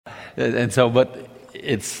And so, but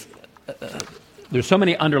it's there's so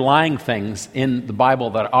many underlying things in the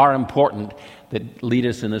Bible that are important that lead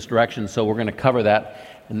us in this direction. So we're going to cover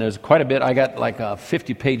that. And there's quite a bit. I got like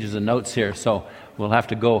 50 pages of notes here, so we'll have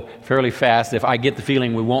to go fairly fast. If I get the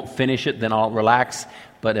feeling we won't finish it, then I'll relax.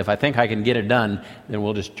 But if I think I can get it done, then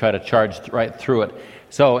we'll just try to charge right through it.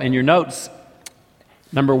 So in your notes,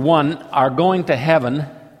 number 1, our going to heaven,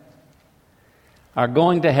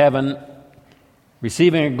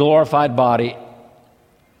 receiving a glorified body,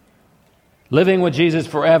 living with Jesus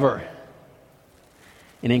forever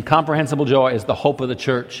in incomprehensible joy is the hope of the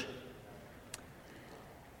church.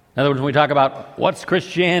 In other words, when we talk about what's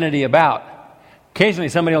Christianity about, occasionally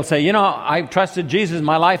somebody will say, I trusted Jesus,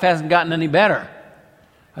 my life hasn't gotten any better.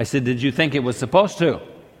 I said, did you think it was supposed to?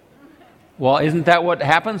 Well, isn't that what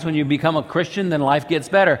happens when you become a Christian, then life gets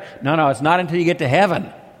better? No, it's not until you get to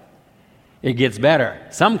heaven. It gets better.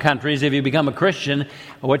 Some countries, if you become a Christian,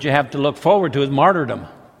 what you have to look forward to is martyrdom.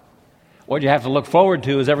 What you have to look forward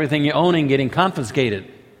to is everything you own getting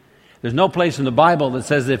confiscated. There's no place in the Bible that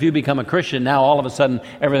says that if you become a Christian, now all of a sudden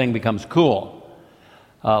everything becomes cool.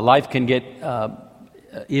 Life can get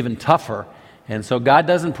even tougher. And so God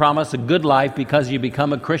doesn't promise a good life because you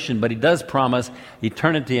become a Christian, but He does promise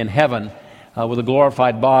eternity in heaven with a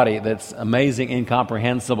glorified body that's amazing,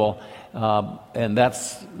 incomprehensible, and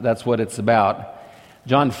that's what it's about.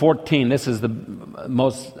 John 14, this is the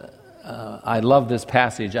most... I love this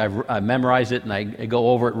passage. I memorize it and I go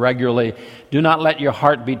over it regularly. Do not let your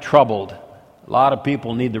heart be troubled. A lot of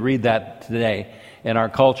people need to read that today in our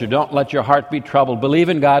culture. Don't let your heart be troubled. Believe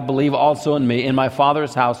in God, believe also in me. In my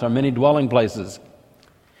Father's house are many dwelling places.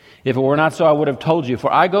 If it were not so, I would have told you,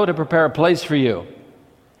 for I go to prepare a place for you.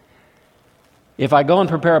 If I go and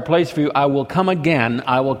prepare a place for you, I will come again.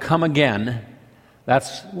 I will come again.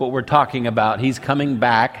 That's what we're talking about. He's coming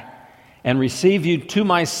back. And receive you to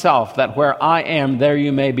myself, that where I am, there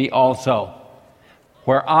you may be also.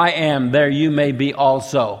 Where I am, there you may be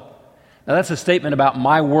also. Now that's a statement about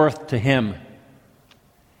my worth to Him.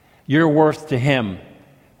 Your worth to Him.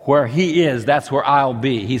 Where He is, that's where I'll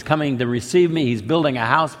be. He's coming to receive me. He's building a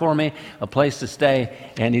house for me, a place to stay,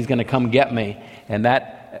 and He's going to come get me. And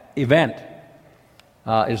that event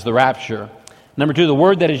is the rapture. Number 2, the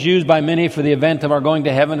word that is used by many for the event of our going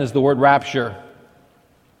to heaven is the word rapture.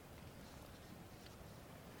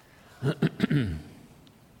 It's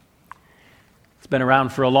been around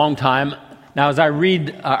for a long time. Now, as I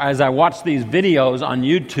watch these videos on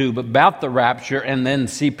YouTube about the rapture and then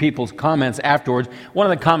see people's comments afterwards, one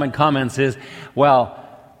of the common comments is, well,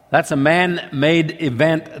 that's a man-made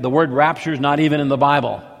event. The word rapture is not even in the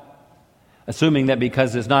Bible. Assuming that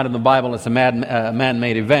because it's not in the Bible, it's a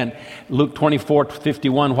man-made event. Luke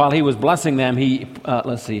 24:51, while He was blessing them,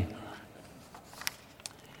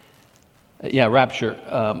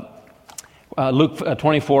 rapture. Luke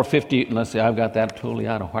 24:50. Let's see, I've got that totally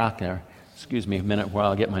out of whack there. Excuse me a minute while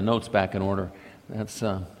I'll get my notes back in order. That's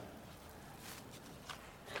how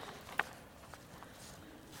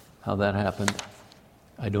that happened.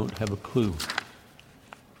 I don't have a clue.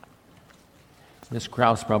 Miss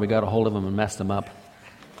Krause probably got a hold of them and messed them up.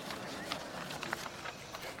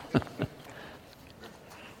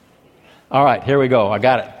 All right, here we go. I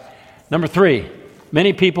got it. Number 3,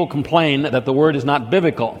 many people complain that the word is not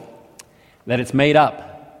biblical, that it's made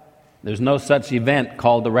up. There's no such event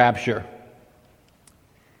called the rapture.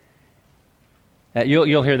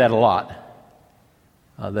 You'll hear that a lot.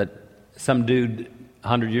 That some dude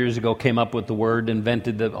 100 years ago came up with the word,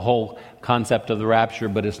 invented the whole concept of the rapture,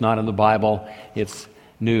 but it's not in the Bible. It's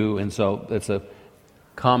new, and so it's a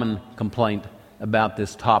common complaint about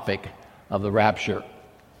this topic of the rapture.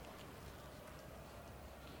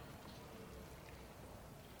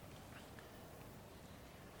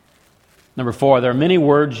 Number 4, there are many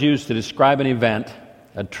words used to describe an event,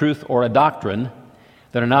 a truth, or a doctrine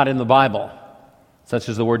that are not in the Bible, such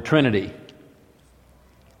as the word Trinity.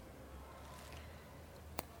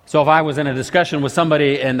 So if I was in a discussion with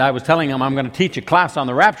somebody and I was telling them I'm going to teach a class on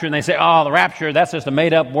the rapture, and they say, oh, the rapture, that's just a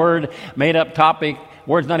made-up word, made-up topic,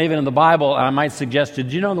 word's not even in the Bible, and I might suggest,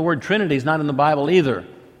 did you know the word Trinity is not in the Bible either?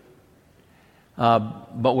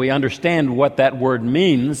 But we understand what that word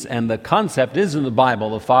means, and the concept is in the Bible,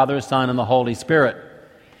 the Father, Son, and the Holy Spirit.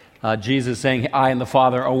 Jesus saying, I and the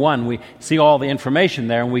Father are one. We see all the information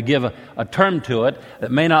there, and we give a term to it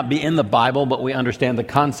that may not be in the Bible, but we understand the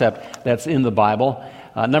concept that's in the Bible.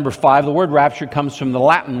 Number 5, the word rapture comes from the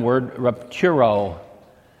Latin word rapturo.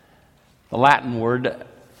 The Latin word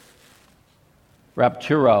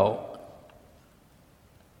rapturo.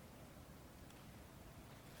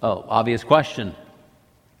 Oh, obvious question.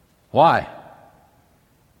 Why?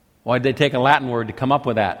 Why did they take a Latin word to come up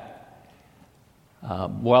with that?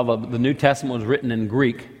 The New Testament was written in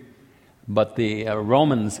Greek, but the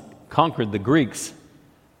Romans conquered the Greeks.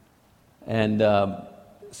 And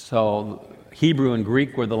so Hebrew and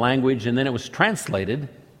Greek were the language, and then it was translated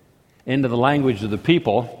into the language of the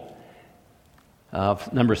people.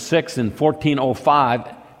 Number 6, in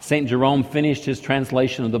 1405, St. Jerome finished his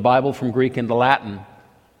translation of the Bible from Greek into Latin.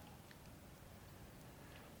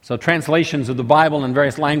 So translations of the Bible in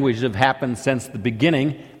various languages have happened since the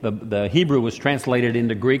beginning. The Hebrew was translated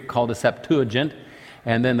into Greek, called a Septuagint,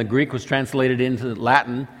 and then the Greek was translated into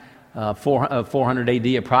Latin, 400 AD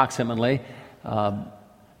approximately,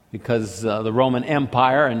 because the Roman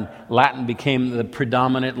Empire, and Latin became the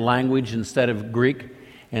predominant language instead of Greek,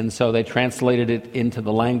 and so they translated it into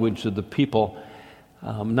the language of the people.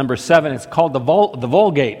 Number 7, it's called the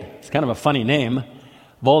Vulgate. It's kind of a funny name.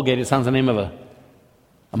 Vulgate, it sounds like the name of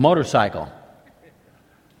a motorcycle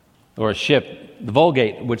or a ship. The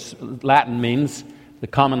Vulgate, which Latin means the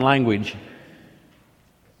common language.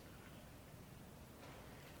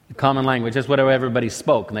 The common language, that's what everybody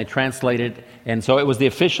spoke, and they translated it. And so it was the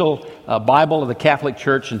official Bible of the Catholic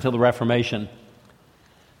Church until the Reformation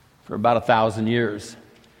for about 1,000 years.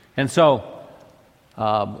 And so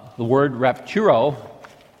the word rapturo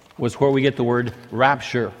was where we get the word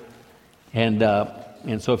rapture. And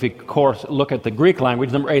so if you, of course, look at the Greek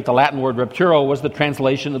language, number 8, the Latin word rapturo was the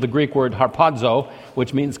translation of the Greek word harpazo,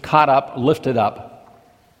 which means caught up, lifted up.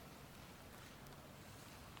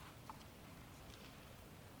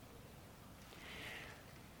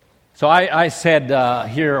 So I said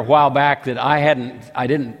here a while back that I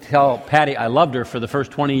didn't tell Patty I loved her for the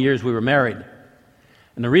first 20 years we were married.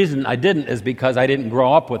 And the reason I didn't is because I didn't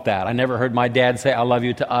grow up with that. I never heard my dad say, I love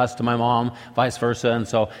you to us, to my mom, vice versa. And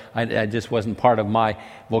so I just wasn't part of my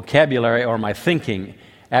vocabulary or my thinking.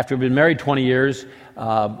 After we'd been married 20 years,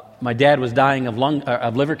 my dad was dying of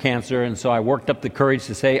liver cancer. And so I worked up the courage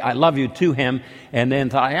to say, I love you to him. And then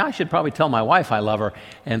thought, I should probably tell my wife I love her.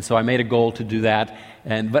 And so I made a goal to do that.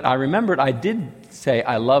 But I remembered I did say,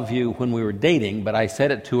 I love you when we were dating, but I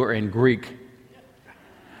said it to her in Greek.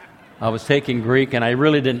 I was taking Greek, and I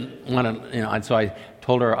really didn't want to, and so I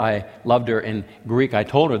told her I loved her in Greek. I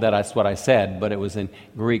told her that that's what I said, but it was in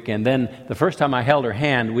Greek. And then the first time I held her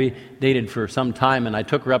hand, we dated for some time, and I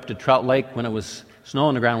took her up to Trout Lake when it was snow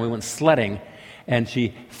on the ground. We went sledding, and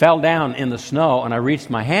she fell down in the snow, and I reached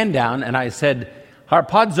my hand down, and I said,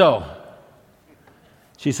 harpazo.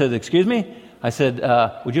 She said, excuse me? I said,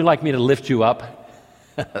 would you like me to lift you up?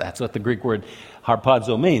 That's what the Greek word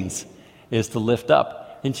harpazo means, is to lift up.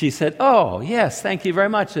 And she said, oh, yes, thank you very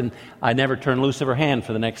much. And I never turned loose of her hand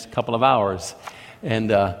for the next couple of hours.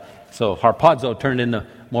 And so harpazo turned into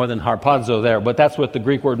more than harpazo there. But that's what the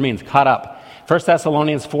Greek word means, caught up. 1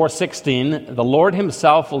 Thessalonians 4:16, the Lord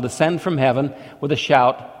himself will descend from heaven with a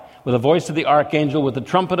shout, with the voice of the archangel, with the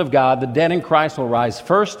trumpet of God. The dead in Christ will rise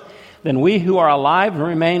first. Then we who are alive and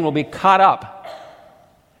remain will be caught up.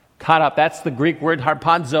 Caught up, that's the Greek word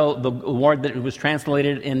harpazo, the word that was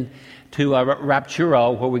translated into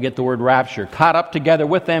rapturo, where we get the word rapture. Caught up together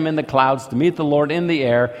with them in the clouds to meet the Lord in the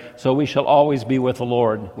air, so we shall always be with the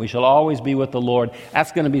Lord. We shall always be with the Lord.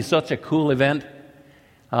 That's going to be such a cool event.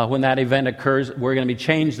 When that event occurs, we're going to be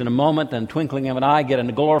changed in a moment, and twinkling of an eye, get in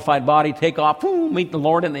a glorified body, take off, boom, meet the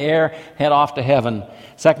Lord in the air, head off to heaven.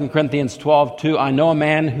 2 Corinthians 12:2, I know a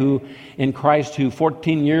man who in Christ who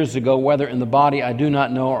 14 years ago, whether in the body I do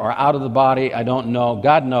not know, or out of the body I don't know,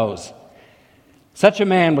 God knows. Such a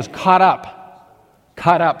man was caught up,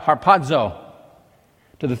 harpazo,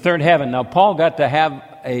 to the third heaven. Now, Paul got to have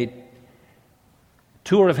a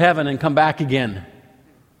tour of heaven and come back again.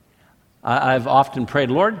 I've often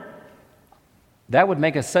prayed, Lord, that would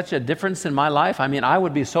make such a difference in my life. I mean, I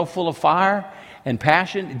would be so full of fire and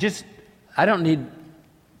passion. I don't need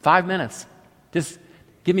 5 minutes. Just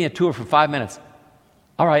give me a tour for 5 minutes.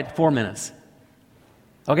 All right, 4 minutes.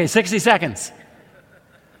 Okay, 60 seconds.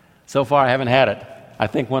 So far, I haven't had it. I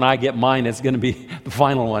think when I get mine, it's going to be the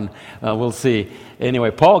final one. We'll see.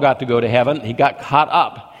 Anyway, Paul got to go to heaven. He got caught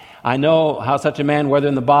up. I know how such a man, whether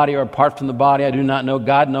in the body or apart from the body, I do not know,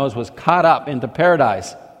 God knows, was caught up into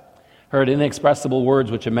paradise. Heard inexpressible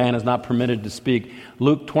words which a man is not permitted to speak.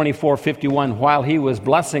 Luke 24:51, while he was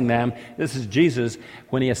blessing them, this is Jesus,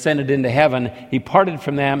 when he ascended into heaven, he parted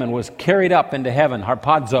from them and was carried up into heaven,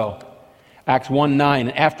 harpazo. Acts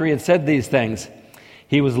 1:9, after he had said these things,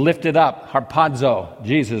 he was lifted up, harpazo,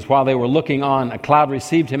 Jesus, while they were looking on. A cloud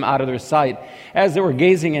received him out of their sight. As they were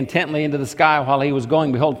gazing intently into the sky while he was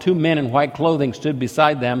going, behold, 2 men in white clothing stood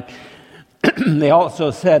beside them. They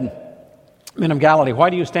also said, Men of Galilee, why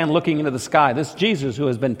do you stand looking into the sky? This Jesus who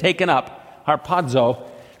has been taken up, harpazo,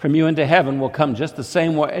 from you into heaven will come just the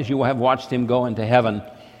same way as you have watched him go into heaven.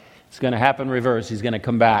 It's going to happen reverse. He's going to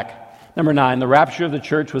come back. Number 9, the rapture of the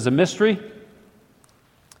church was a mystery.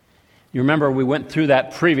 You remember we went through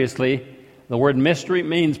that previously. The word mystery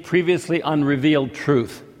means previously unrevealed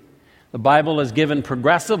truth. The Bible is given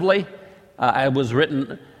progressively. It was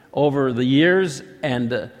written over the years,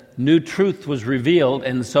 and new truth was revealed,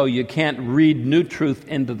 and so you can't read new truth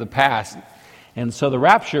into the past. And so the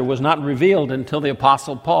rapture was not revealed until the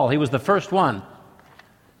Apostle Paul. He was the first one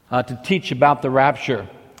to teach about the rapture.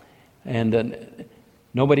 And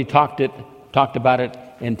nobody talked about it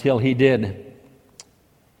until he did.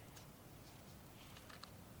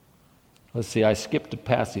 Let's see, I skipped a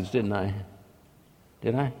passage, didn't I?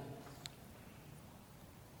 Did I?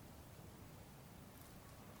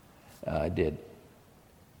 I did.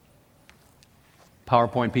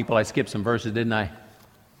 PowerPoint people, I skipped some verses, didn't I?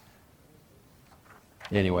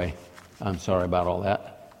 Anyway, I'm sorry about all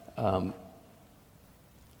that.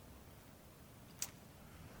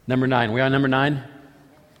 Number 9. We on number 9?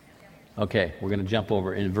 Okay, we're going to jump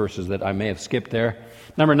over in verses that I may have skipped there.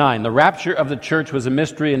 Number 9. The rapture of the church was a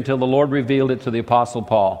mystery until the Lord revealed it to the Apostle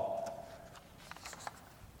Paul.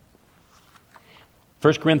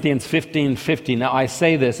 1 Corinthians 15:50. Now I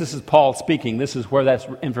say this is Paul speaking. This is where that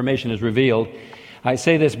information is revealed. I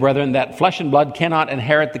say this, brethren, that flesh and blood cannot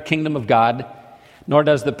inherit the kingdom of God, nor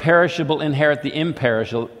does the perishable inherit the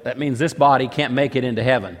imperishable. That means this body can't make it into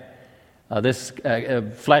heaven. This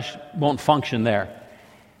flesh won't function there.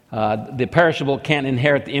 The perishable can't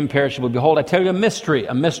inherit the imperishable. Behold, I tell you a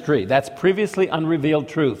mystery. That's previously unrevealed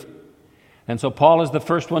truth. And so Paul is the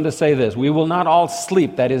first one to say this. We will not all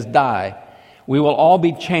sleep, that is, die. We will all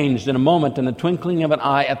be changed in a moment, in the twinkling of an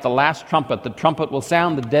eye, at the last trumpet. The trumpet will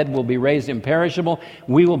sound, the dead will be raised imperishable.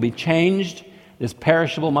 We will be changed. This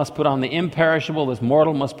perishable must put on the imperishable. This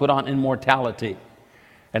mortal must put on immortality.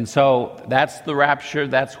 And so that's the rapture.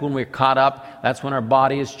 That's when we're caught up. That's when our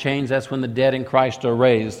body is changed. That's when the dead in Christ are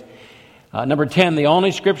raised. Number 10, the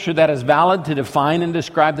only scripture that is valid to define and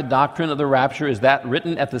describe the doctrine of the rapture is that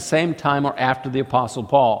written at the same time or after the Apostle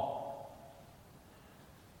Paul.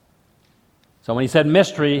 So when he said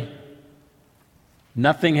mystery,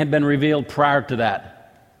 nothing had been revealed prior to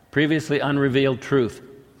that. Previously unrevealed truth.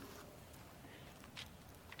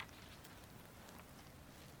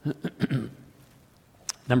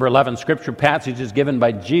 Number 11, scripture passages given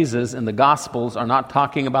by Jesus in the Gospels are not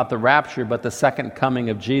talking about the rapture, but the second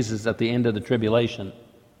coming of Jesus at the end of the tribulation.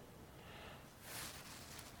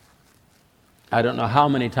 I don't know how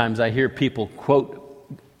many times I hear people quote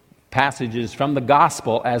passages from the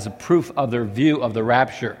Gospel as a proof of their view of the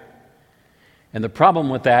rapture. And the problem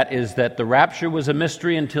with that is that the rapture was a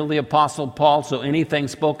mystery until the Apostle Paul, so anything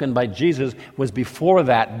spoken by Jesus was before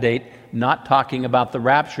that date, not talking about the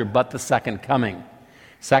rapture, but the second coming.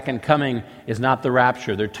 Second coming is not the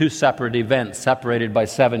rapture. They're two separate events, separated by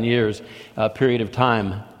 7 years period of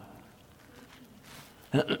time.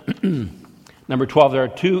 Number 12, there are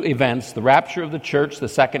two events, the rapture of the church, the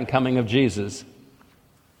second coming of Jesus.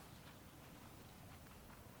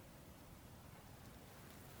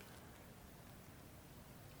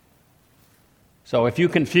 So if you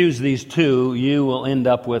confuse these two, you will end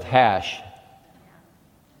up with hash.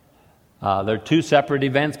 They're two separate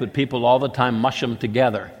events, but people all the time mush them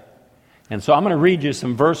together. And so I'm going to read you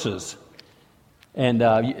some verses, and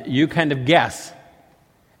you kind of guess.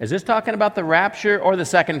 Is this talking about the rapture or the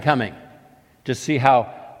second coming? Just see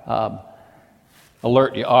how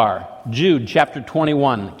alert you are. Jude chapter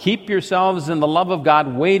 21. Keep yourselves in the love of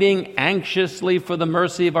God, waiting anxiously for the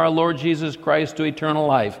mercy of our Lord Jesus Christ to eternal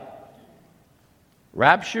life.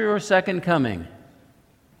 Rapture or second coming?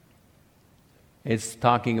 It's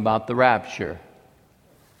talking about the rapture.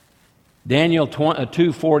 Daniel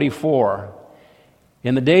 2:44.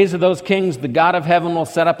 In the days of those kings, the God of heaven will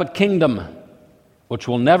set up a kingdom which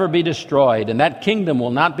will never be destroyed, and that kingdom will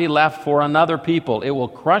not be left for another people. It will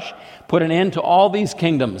put an end to all these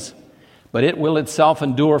kingdoms, but it will itself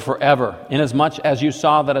endure forever. Inasmuch as you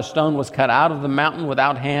saw that a stone was cut out of the mountain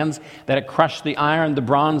without hands, that it crushed the iron, the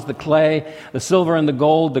bronze, the clay, the silver, and the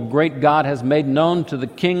gold, the great God has made known to the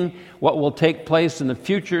king what will take place in the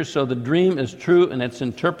future, so the dream is true and its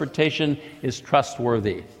interpretation is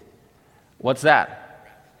trustworthy. What's that?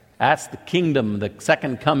 That's the kingdom, the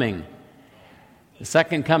second coming. The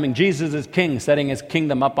second coming, Jesus is king, setting his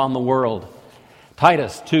kingdom up on the world.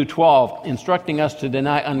 Titus 2:12, instructing us to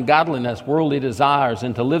deny ungodliness, worldly desires,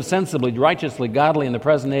 and to live sensibly, righteously, godly in the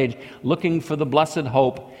present age, looking for the blessed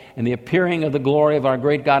hope and the appearing of the glory of our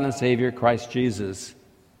great God and Savior, Christ Jesus.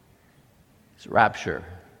 It's rapture.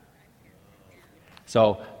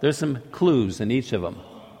 So there's some clues in each of them.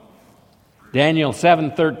 Daniel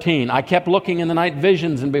 7:13, I kept looking in the night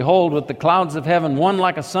visions, and behold, with the clouds of heaven, one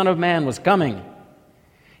like a son of man was coming.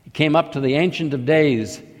 He came up to the Ancient of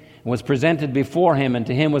Days and was presented before him, and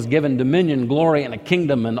to him was given dominion, glory, and a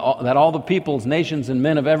kingdom, and that all the peoples, nations, and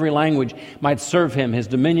men of every language might serve him. His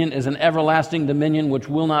dominion is an everlasting dominion which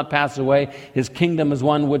will not pass away. His kingdom is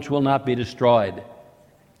one which will not be destroyed.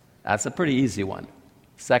 That's a pretty easy one.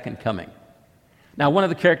 Second coming. Now, one of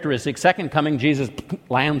the characteristics, second coming, Jesus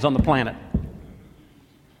lands on the planet.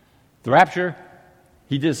 The rapture,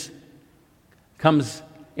 he just comes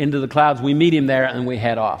into the clouds. We meet him there and we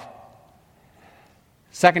head off.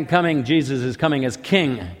 Second coming, Jesus is coming as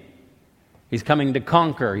king. He's coming to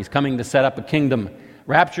conquer. He's coming to set up a kingdom.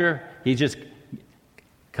 Rapture, he's just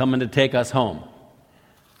coming to take us home.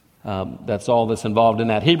 That's all that's involved in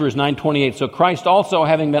that. Hebrews 9:28, so Christ also,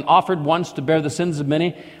 having been offered once to bear the sins of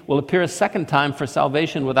many, will appear a second time for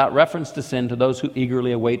salvation without reference to sin to those who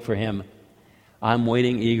eagerly await for him. I'm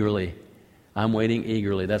waiting eagerly. I'm waiting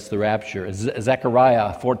eagerly. That's the rapture.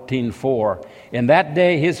 Zechariah 14:4. In that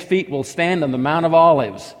day his feet will stand on the Mount of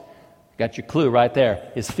Olives. Got your clue right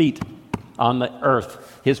there. His feet on the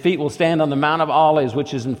earth. His feet will stand on the Mount of Olives,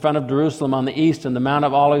 which is in front of Jerusalem on the east, and the Mount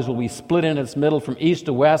of Olives will be split in its middle from east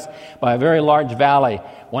to west by a very large valley.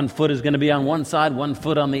 1 foot is going to be on one side, 1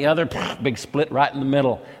 foot on the other. Big split right in the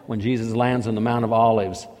middle when Jesus lands on the Mount of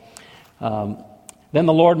Olives. Then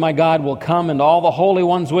the Lord my God will come, and all the holy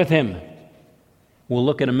ones with him. We'll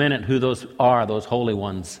look in a minute who those are, those holy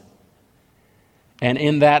ones. And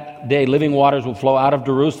in that day, living waters will flow out of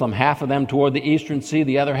Jerusalem, half of them toward the eastern sea,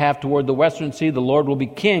 the other half toward the western sea. The Lord will be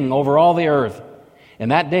king over all the earth. In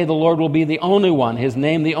that day, the Lord will be the only one, his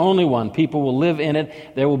name the only one. People will live in it.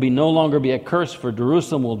 There will no longer be a curse, for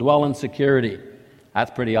Jerusalem will dwell in security.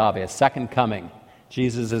 That's pretty obvious. Second coming.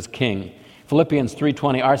 Jesus is king. Philippians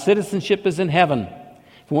 3:20, our citizenship is in heaven,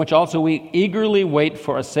 from which also we eagerly wait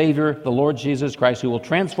for a Savior, the Lord Jesus Christ, who will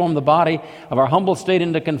transform the body of our humble state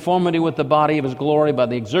into conformity with the body of his glory by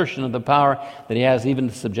the exertion of the power that he has, even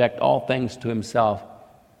to subject all things to himself.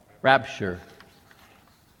 Rapture.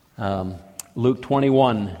 Luke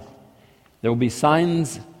 21. There will be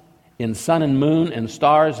signs in sun and moon and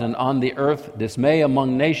stars and on the earth, dismay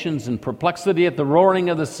among nations and perplexity at the roaring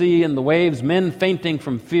of the sea and the waves, men fainting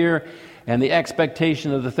from fear and the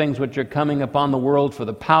expectation of the things which are coming upon the world, for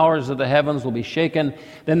the powers of the heavens will be shaken.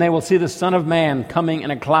 Then they will see the Son of Man coming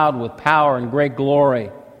in a cloud with power and great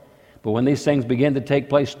glory. But when these things begin to take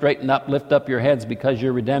place, straighten up, lift up your heads, because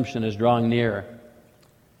your redemption is drawing near.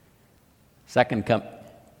 Second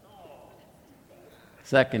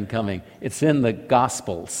coming. It's in the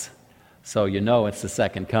Gospels, so you know it's the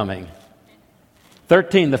second coming.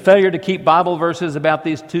 13, the failure to keep Bible verses about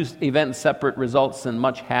these two events separate results in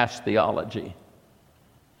much hash theology.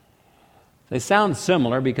 They sound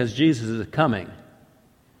similar because Jesus is coming.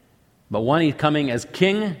 But one, he's coming as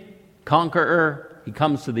king, conqueror. He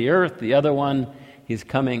comes to the earth. The other one, he's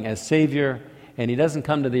coming as Savior. And he doesn't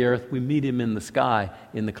come to the earth. We meet him in the sky,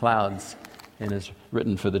 in the clouds, and is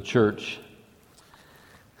written for the church.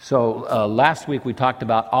 So last week we talked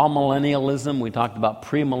about amillennialism, we talked about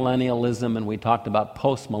premillennialism, and we talked about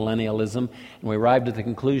postmillennialism. And we arrived at the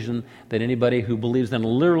conclusion that anybody who believes in a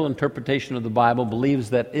literal interpretation of the Bible believes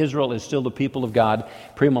that Israel is still the people of God.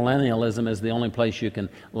 Premillennialism is the only place you can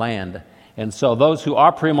land. And so those who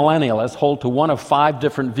are premillennialists hold to one of 5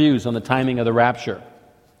 different views on the timing of the rapture.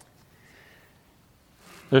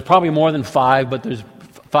 There's probably more than 5, but there's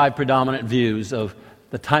 5 predominant views of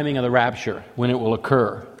the timing of the rapture, when it will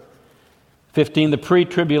occur. 15, the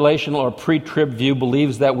pre-tribulation or pre-trib view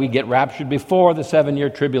believes that we get raptured before the 7-year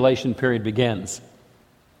tribulation period begins.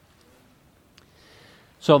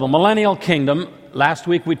 So the millennial kingdom, last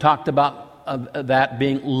week we talked about that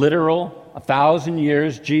being literal, 1,000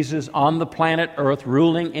 years, Jesus on the planet Earth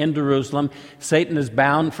ruling in Jerusalem. Satan is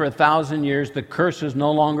bound for 1,000 years. The curse is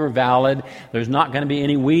no longer valid. There's not going to be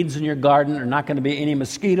any weeds in your garden. There's not going to be any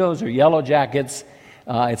mosquitoes or yellow jackets.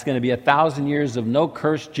 It's going to be 1,000 years of no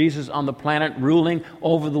curse. Jesus on the planet ruling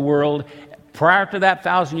over the world. Prior to that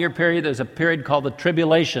 1,000-year period, there's a period called the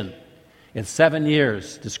tribulation. It's 7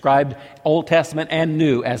 years, described Old Testament and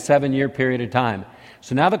New as 7-year period of time.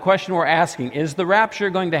 So now the question we're asking, is the rapture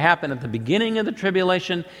going to happen at the beginning of the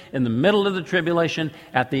tribulation, in the middle of the tribulation,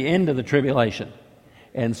 at the end of the tribulation?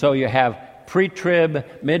 And so you have pre-trib,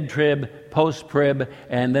 mid-trib, post-trib,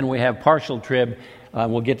 and then we have partial trib.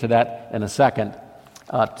 We'll get to that in a second.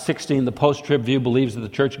 16, the post-trib view believes that the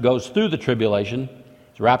church goes through the tribulation.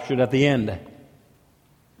 It's raptured at the end.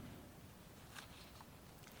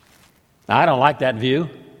 Now, I don't like that view.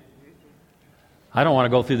 I don't want to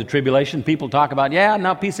go through the tribulation. People talk about,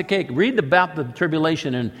 now piece of cake. Read about the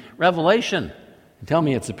tribulation in Revelation and tell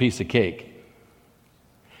me it's a piece of cake.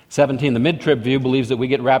 17, the mid-trib view believes that we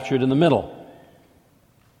get raptured in the middle.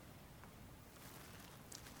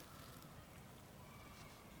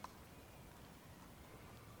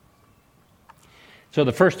 So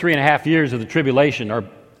the first 3.5 years of the tribulation are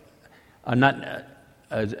not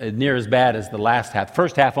near as bad as the last half.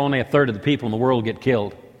 First half, only a third of the people in the world get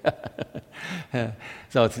killed.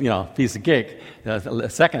 So it's, piece of cake. The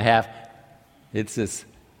second half, it's this,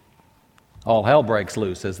 all hell breaks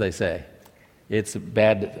loose, as they say. It's a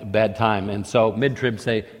bad time. And so mid-trib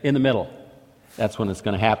say, in the middle. That's when it's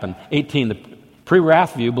going to happen. 18, the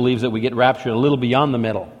pre-wrath view believes that we get raptured a little beyond the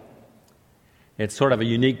middle. It's sort of a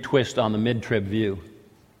unique twist on the mid-trib view.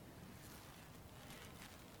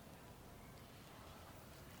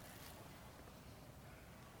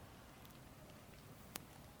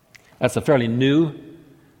 That's a fairly new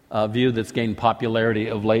view that's gained popularity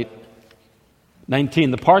of late. 19,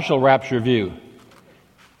 the partial rapture view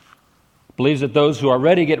believes that those who are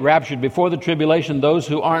ready get raptured before the tribulation. Those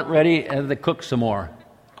who aren't ready, they cook some more.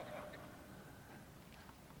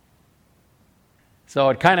 So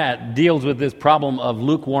it kind of deals with this problem of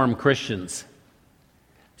lukewarm Christians.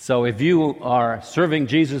 So if you are serving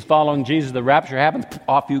Jesus, following Jesus, the rapture happens,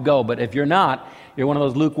 off you go. But if you're not, you're one of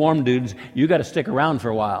those lukewarm dudes, you got to stick around for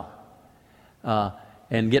a while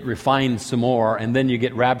and get refined some more, and then you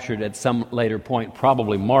get raptured at some later point,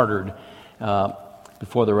 probably martyred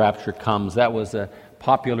before the rapture comes. That was a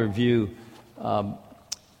popular view.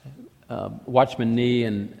 Watchman Nee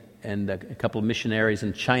and a couple of missionaries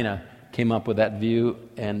in China came up with that view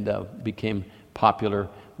and became popular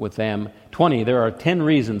with them. 20, there are 10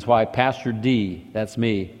 reasons why Pastor D, that's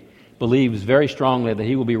me, believes very strongly that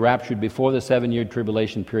he will be raptured before the 7-year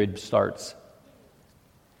tribulation period starts.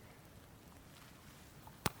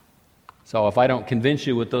 So if I don't convince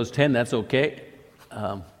you with those 10, that's okay.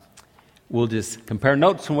 We'll just compare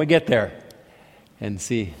notes when we get there and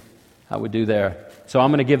see how we do there. So I'm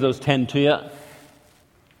going to give those 10 to you.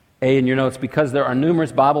 A in your notes, because there are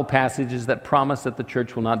numerous Bible passages that promise that the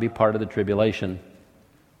church will not be part of the tribulation.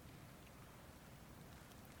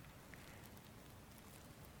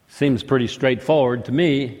 Seems pretty straightforward to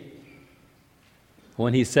me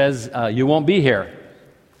when he says you won't be here.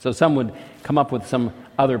 So some would come up with some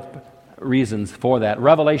other reasons for that.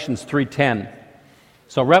 Revelations 3:10.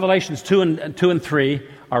 So Revelations 2 and 3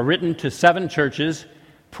 are written to 7 churches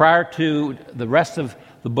prior to the rest of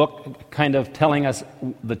the book kind of telling us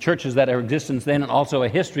the churches that are in existence then, and also a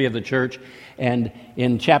history of the church. And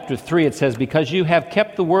in chapter 3 it says, because you have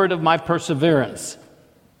kept the word of my perseverance,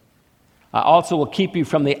 I also will keep you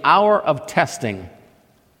from the hour of testing.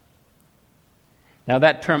 Now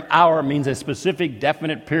that term hour means a specific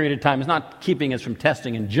definite period of time. It's not keeping us from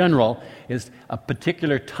testing in general. It's a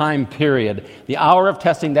particular time period. The hour of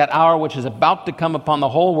testing, that hour which is about to come upon the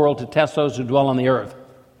whole world to test those who dwell on the earth.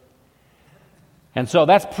 And so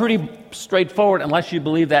that's pretty straightforward unless you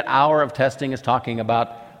believe that hour of testing is talking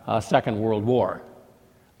about Second World War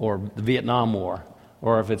or the Vietnam War,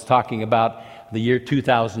 or if it's talking about the year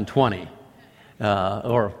 2020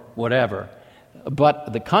 or whatever.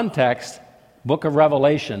 But the context, book of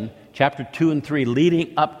Revelation, chapter 2 and 3,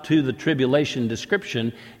 leading up to the tribulation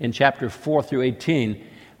description in chapter 4 through 18,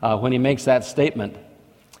 when he makes that statement.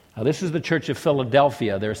 This is the church of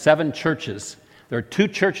Philadelphia. There are 7 churches. There are 2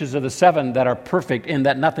 churches of the 7 that are perfect in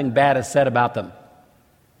that nothing bad is said about them.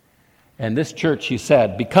 And this church, he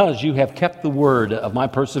said, because you have kept the word of my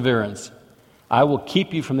perseverance, I will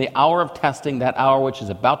keep you from the hour of testing, that hour which is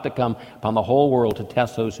about to come upon the whole world to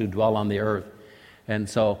test those who dwell on the earth. And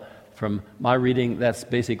so from my reading, that's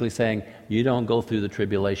basically saying, you don't go through the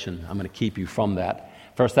tribulation. I'm going to keep you from that.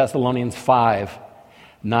 1 Thessalonians 5,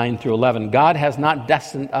 9 through 11. God has not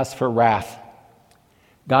destined us for wrath.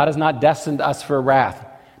 God has not destined us for wrath.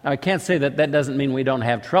 Now, I can't say that doesn't mean we don't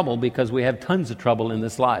have trouble, because we have tons of trouble in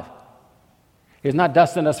this life. He has not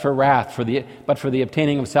destined us for wrath, but for the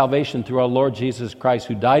obtaining of salvation through our Lord Jesus Christ,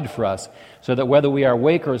 who died for us, so that whether we are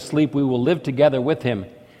awake or asleep, we will live together with him.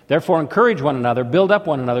 Therefore, encourage one another, build up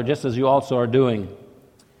one another, just as you also are doing.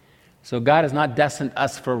 So God has not destined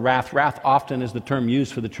us for wrath. Wrath often is the term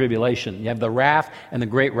used for the tribulation. You have the wrath and the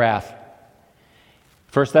great wrath.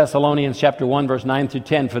 1 Thessalonians chapter 1, verse 9 through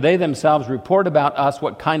 10, for they themselves report about us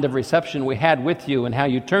what kind of reception we had with you, and how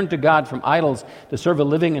you turned to God from idols to serve a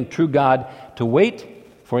living and true God, to wait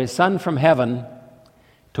for his Son from heaven,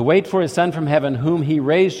 whom he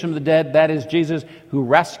raised from the dead, that is Jesus, who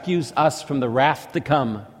rescues us from the wrath to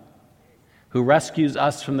come.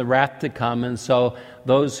 And so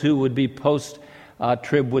those who would be post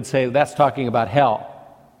trib would say that's talking about hell.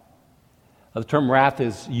 The term wrath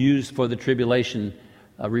is used for the tribulation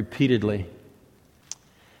repeatedly.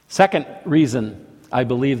 Second reason I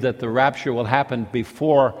believe that the rapture will happen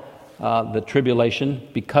before the tribulation,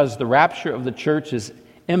 because the rapture of the church is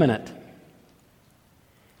imminent,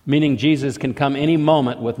 meaning Jesus can come any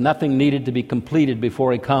moment with nothing needed to be completed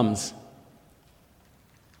before he comes.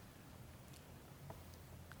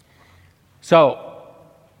 So,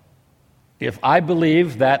 if I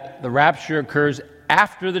believe that the rapture occurs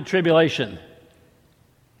after the tribulation,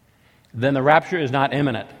 then the rapture is not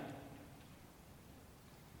imminent.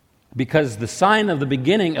 Because the sign of the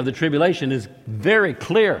beginning of the tribulation is very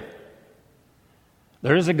clear.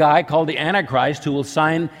 There is a guy called the Antichrist who will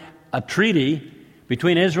sign a treaty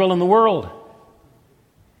between Israel and the world,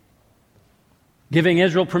 giving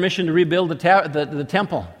Israel permission to rebuild the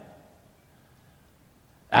temple.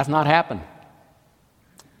 That's not happened.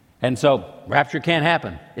 And so, rapture can't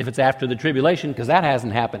happen if it's after the tribulation, because that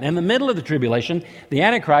hasn't happened. In the middle of the tribulation, the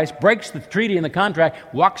Antichrist breaks the treaty and the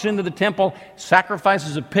contract, walks into the temple,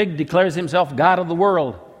 sacrifices a pig, declares himself God of the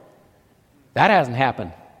world. That hasn't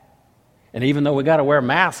happened. And even though we got to wear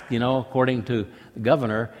masks, according to the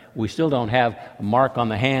governor, we still don't have a mark on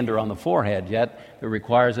the hand or on the forehead yet that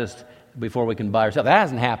requires us before we can buy or sell. That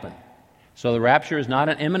hasn't happened. So the rapture is not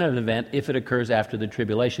an imminent event if it occurs after the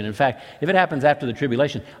tribulation. In fact, if it happens after the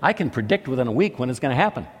tribulation, I can predict within a week when it's going to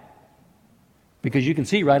happen. Because you can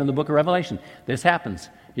see right in the book of Revelation, this happens.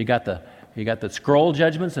 You got the scroll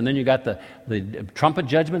judgments, and then you got the trumpet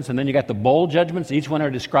judgments, and then you got the bowl judgments. Each one are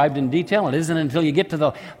described in detail. It isn't until you get to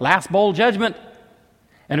the last bowl judgment,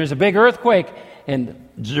 and there's a big earthquake, and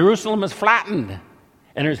Jerusalem is flattened,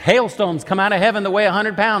 and there's hailstones come out of heaven that weigh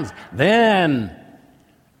 100 pounds.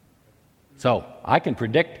 So I can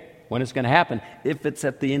predict when it's going to happen if it's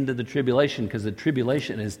at the end of the tribulation, because the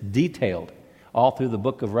tribulation is detailed all through the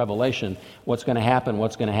book of Revelation, what's going to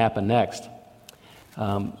happen next.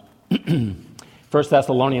 1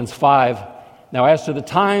 Thessalonians 5. Now as to the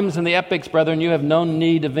times and the epochs, brethren, you have no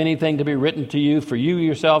need of anything to be written to you, for you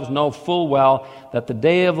yourselves know full well that the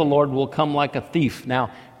day of the Lord will come like a thief. Now,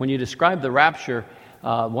 when you describe the rapture,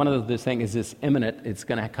 one of the things is it's imminent. It's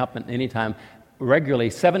going to happen anytime. Regularly,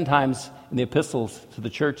 7 times in the epistles to the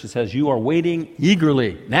church, it says, you are waiting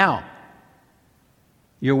eagerly. Now,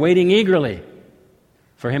 you're waiting eagerly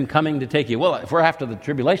for him coming to take you. Well, if we're after the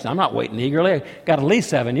tribulation, I'm not waiting eagerly. I got at least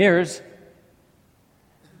 7 years.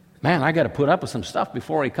 Man, I got to put up with some stuff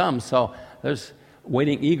before he comes. So there's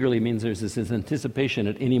waiting eagerly means there's this anticipation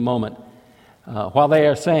at any moment. While they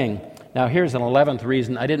are saying, now here's an 11th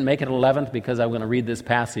reason. I didn't make it 11th because I'm going to read this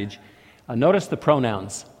passage. Notice the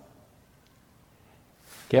pronouns.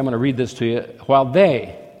 Okay, I'm going to read this to you. While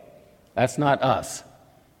they, that's not us,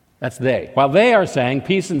 that's they. While they are saying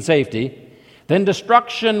peace and safety, then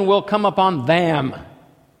destruction will come upon them,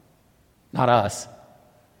 not us.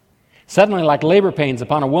 Suddenly, like labor pains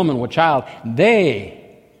upon a woman with child,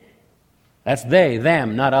 they, that's they,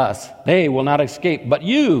 them, not us, they will not escape. But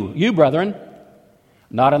you, brethren,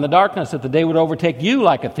 not in the darkness, that the day would overtake you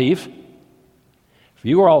like a thief. For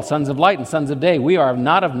you are all sons of light and sons of day. We are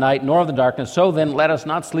not of night nor of the darkness. So then let us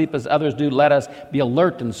not sleep as others do. Let us be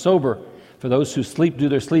alert and sober. For those who sleep do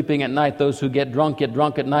their sleeping at night. Those who get drunk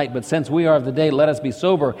at night. But since we are of the day, let us be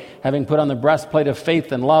sober, having put on the breastplate of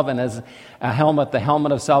faith and love, and as a helmet, the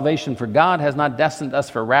helmet of salvation. For God has not destined us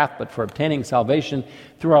for wrath, but for obtaining salvation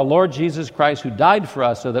through our Lord Jesus Christ, who died for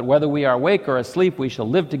us, so that whether we are awake or asleep, we shall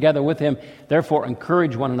live together with him. Therefore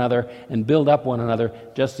encourage one another and build up one another,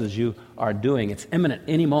 just as you are doing. It's imminent,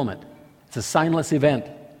 any moment. It's a signless event.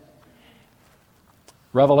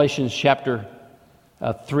 Revelation chapter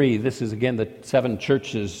 3, this is again the 7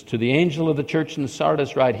 churches. To the angel of the church in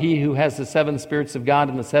Sardis write, he who has the 7 spirits of God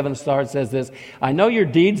and the 7 stars says this, I know your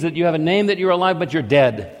deeds, that you have a name, that you're alive, but you're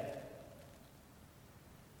dead.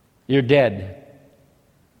 You're dead.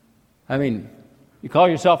 I mean, you call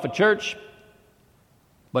yourself a church,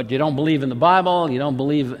 but you don't believe in the Bible, you don't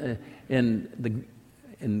believe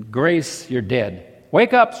in grace, you're dead.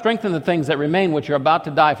 Wake up, strengthen the things that remain, which you're about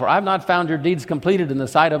to die for. I've not found your deeds completed in the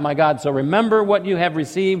sight of my God. So remember what you have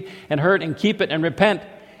received and heard, and keep it and repent.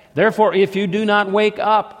 Therefore, if you do not wake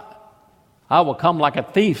up, I will come like a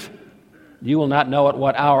thief. You will not know at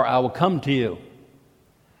what hour I will come to you.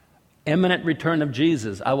 Imminent return of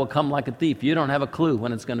Jesus. I will come like a thief. You don't have a clue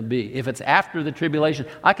when it's going to be. If it's after the tribulation,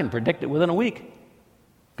 I can predict it within a week.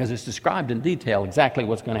 because it's described in detail exactly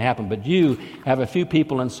what's going to happen. But you have a few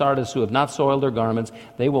people in Sardis who have not soiled their garments.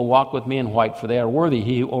 They will walk with me in white, for they are worthy.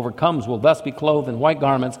 He who overcomes will thus be clothed in white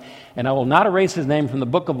garments, and I will not erase his name from the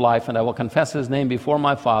book of life, and I will confess his name before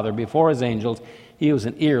my Father, before his angels. He who has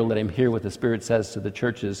an ear, let him hear what the Spirit says to the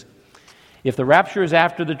churches. If the rapture is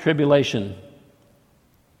after the tribulation,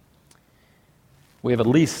 we have at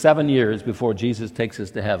least 7 years before Jesus takes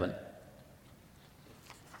us to heaven.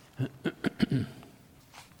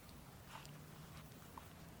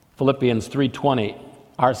 Philippians 3:20,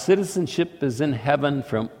 our citizenship is in heaven,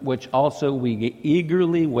 from which also we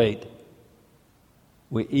eagerly wait.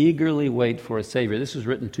 We eagerly wait for a Savior. This was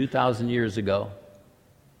written 2,000 years ago.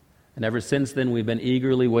 And ever since then, we've been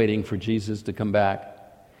eagerly waiting for Jesus to come back.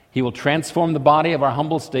 He will transform the body of our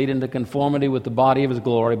humble state into conformity with the body of his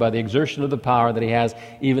glory by the exertion of the power that he has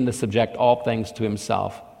even to subject all things to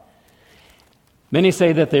himself. Many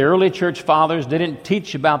say that the early church fathers didn't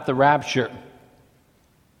teach about the rapture.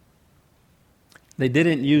 They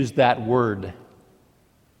didn't use that word.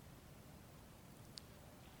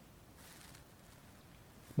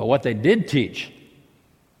 But what they did teach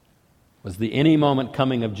was the any moment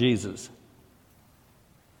coming of Jesus.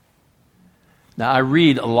 Now, I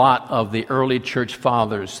read a lot of the early church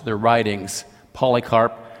fathers, their writings,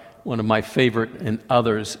 Polycarp, one of my favorite, and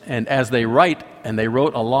others. And as they write, and they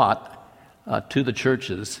wrote a lot to the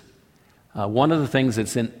churches, one of the things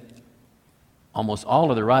that's in almost all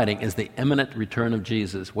of the writing is the imminent return of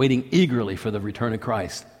Jesus, waiting eagerly for the return of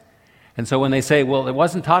Christ. And so when they say, well, it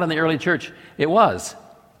wasn't taught in the early church, it was.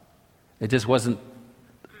 It just wasn't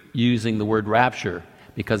using the word rapture,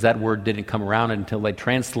 because that word didn't come around until they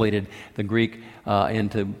translated the Greek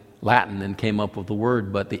into Latin and came up with the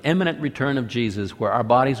word. But the imminent return of Jesus, where our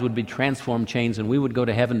bodies would be transformed, changed, and we would go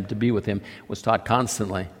to heaven to be with him, was taught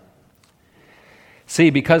constantly. See,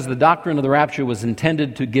 because the doctrine of the rapture was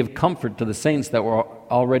intended to give comfort to the saints that were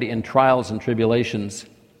already in trials and tribulations.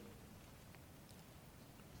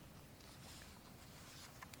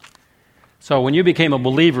 So when you became a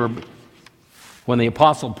believer, when the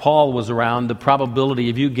Apostle Paul was around, the probability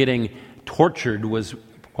of you getting tortured was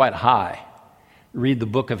quite high. Read the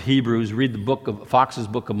book of Hebrews, read the book of Fox's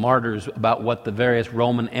Book of Martyrs about what the various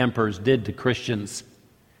Roman emperors did to Christians.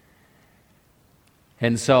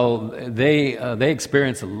 And so they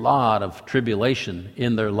experienced a lot of tribulation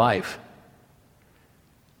in their life.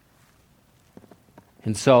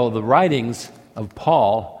 And so the writings of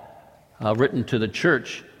Paul, written to the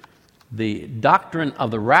church, the doctrine of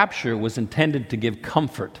the rapture was intended to give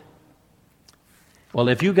comfort. Well,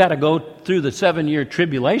 if you got to go through the 7-year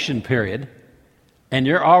tribulation period, and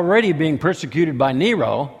you're already being persecuted by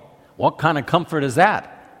Nero, what kind of comfort is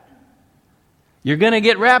that? You're going to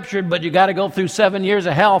get raptured, but you got to go through 7 years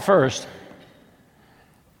of hell first.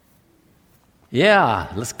 Yeah,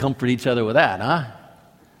 let's comfort each other with that, huh?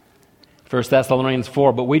 1 Thessalonians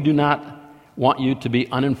 4, but we do not want you to be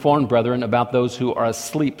uninformed, brethren, about those who are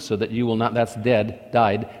asleep, so that you will not, that's dead,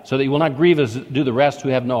 died, so that you will not grieve as do the rest who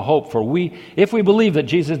have no hope. For if we believe that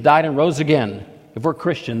Jesus died and rose again, if we're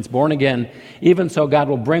Christians, born again, even so God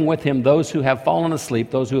will bring with him those who have fallen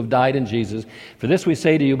asleep, those who have died in Jesus. For this we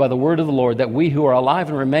say to you by the word of the Lord, that we who are alive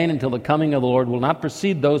and remain until the coming of the Lord will not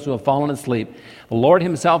precede those who have fallen asleep. The Lord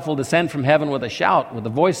himself will descend from heaven with a shout, with the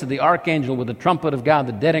voice of the archangel, with the trumpet of God.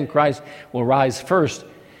 The dead in Christ will rise first.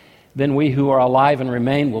 Then we who are alive and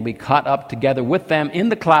remain will be caught up together with them in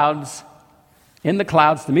the clouds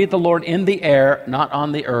to meet the Lord in the air, not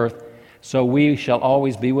on the earth. So we shall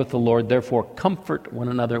always be with the Lord. Therefore, comfort one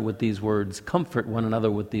another with these words. Comfort one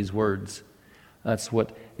another with these words. That's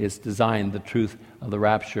what is designed, the truth of the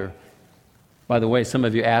rapture. By the way, some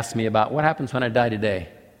of you asked me about what happens when I die today.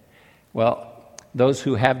 Well, those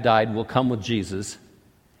who have died will come with Jesus,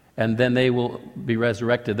 and then they will be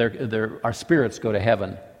resurrected. Our spirits go to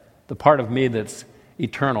heaven. The part of me that's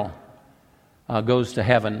eternal goes to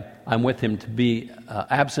heaven. I'm with him. To be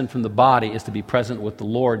absent from the body is to be present with the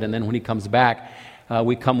Lord. And then when he comes back,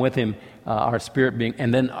 we come with him, our spirit being,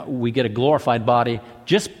 and then we get a glorified body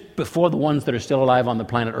just before the ones that are still alive on the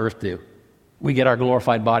planet Earth do. We get our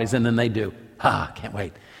glorified bodies, and then they do. Can't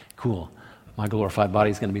wait. Cool. My glorified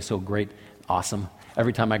body is going to be so great, awesome.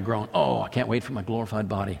 Every time I groan, I can't wait for my glorified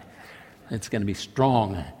body. It's going to be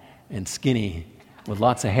strong and skinny with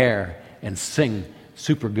lots of hair and sing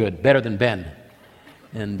super good, better than Ben.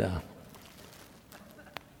 And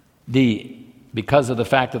because of the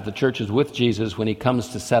fact that the church is with Jesus when he comes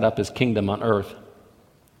to set up his kingdom on earth.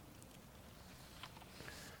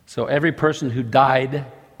 So every person who died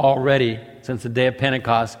already since the day of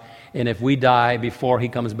Pentecost, and if we die before he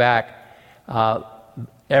comes back,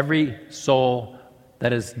 every soul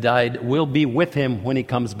that has died will be with him when he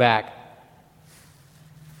comes back.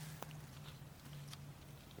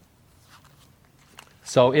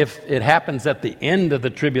 So if it happens at the end of the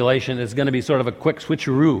tribulation, it's going to be sort of a quick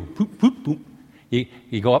switcheroo. Poop, poop, poop.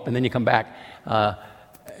 You go up and then you come back.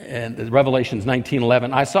 And Revelations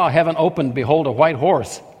 19:11, I saw heaven opened, behold, a white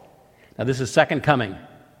horse. Now this is second coming.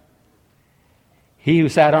 He who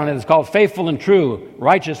sat on it is called Faithful and True.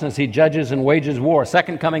 Righteousness he judges and wages war.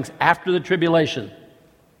 Second coming's after the tribulation.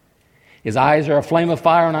 His eyes are a flame of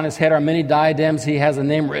fire, and on his head are many diadems. He has a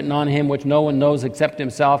name written on him which no one knows except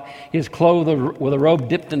himself. He is clothed with a robe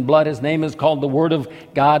dipped in blood. His name is called the Word of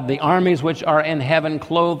God. The armies which are in heaven,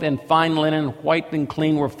 clothed in fine linen, white and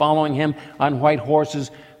clean, were following him on white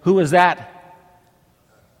horses. Who is that?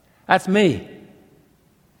 That's me.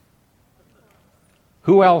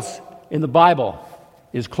 Who else in the Bible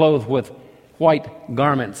is clothed with white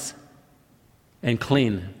garments and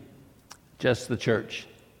clean? Just the church.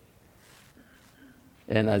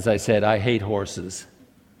 And as I said, I hate horses.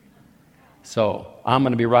 So I'm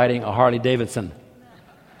going to be riding a Harley Davidson.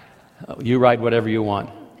 You ride whatever you want.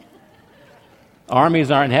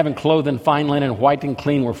 Armies are in heaven, clothed in fine linen, white and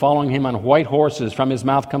clean. We're following him on white horses. From his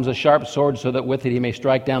mouth comes a sharp sword, so that with it he may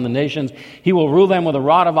strike down the nations. He will rule them with a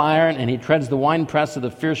rod of iron, and he treads the winepress of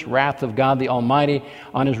the fierce wrath of God the Almighty.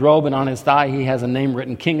 On his robe and on his thigh he has a name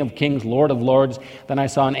written, King of Kings, Lord of Lords. Then I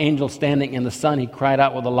saw an angel standing in the sun. He cried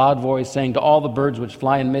out with a loud voice, saying to all the birds which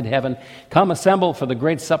fly in mid-heaven, come assemble for the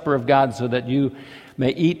great supper of God, so that you may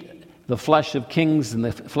eat the flesh of kings and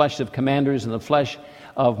the flesh of commanders and the flesh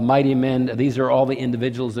of mighty men. These are all the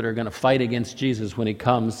individuals that are going to fight against Jesus when he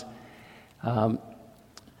comes,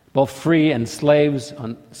 both free and slaves,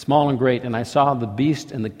 small and great. And I saw the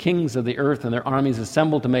beast and the kings of the earth and their armies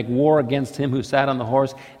assembled to make war against him who sat on the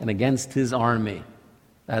horse and against his army.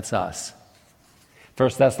 That's us. 1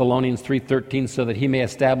 Thessalonians 3:13, so that he may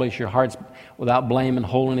establish your hearts without blame and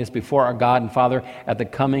holiness before our God and Father at the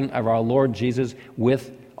coming of our Lord Jesus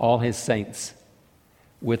with all his saints.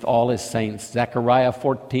 With all his saints. Zechariah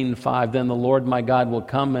 14:5, then the Lord my God will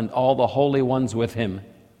come and all the holy ones with him.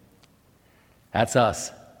 That's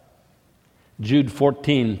us. Jude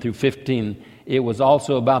 14-15, it was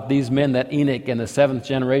also about these men that Enoch and the seventh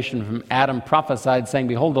generation from Adam prophesied, saying,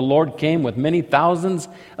 behold, the Lord came with many thousands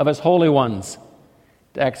of his holy ones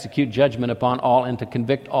to execute judgment upon all and to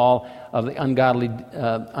convict all of the ungodly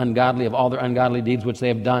of all their ungodly deeds which they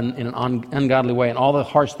have done in an ungodly way, and all the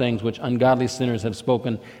harsh things which ungodly sinners have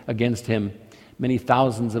spoken against him. Many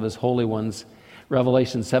thousands of his holy ones.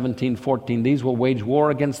 Revelation 17:14, these will wage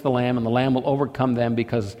war against the Lamb, and the Lamb will overcome them,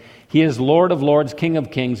 because he is Lord of lords, King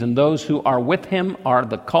of kings, and those who are with him are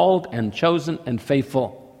the called and chosen and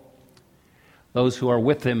faithful. Those who are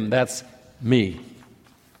with him, that's me.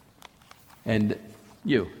 And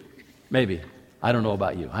you, maybe. I don't know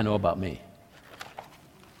about you. I know about me.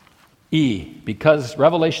 E, because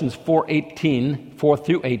Revelations 4:18, 4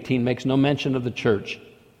 through 18, makes no mention of the church.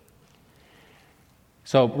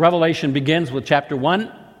 So Revelation begins with chapter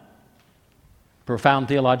 1, profound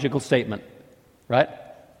theological statement, right?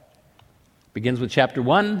 Begins with chapter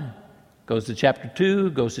 1, goes to chapter 2,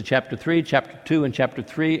 goes to chapter 3. Chapter 2 and chapter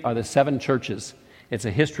 3 are the 7 churches. It's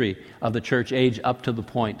a history of the church age up to the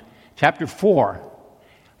point. Chapter 4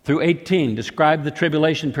 through 18 describe the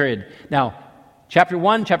tribulation period. Now, chapter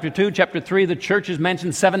 1, chapter 2, chapter 3, the church is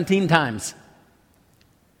mentioned 17 times.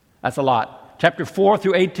 That's a lot. Chapter 4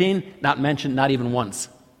 through 18, not mentioned, not even once.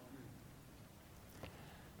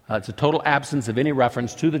 It's a total absence of any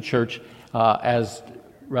reference to the church as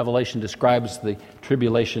Revelation describes the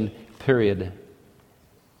tribulation period.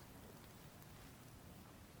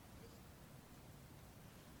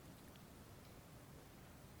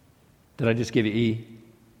 Did I just give you E?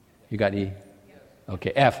 You got E?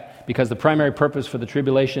 Okay, F. Because the primary purpose for the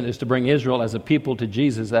tribulation is to bring Israel as a people to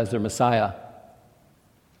Jesus as their Messiah.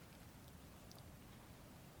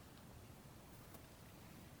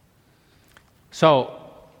 So,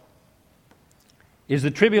 is the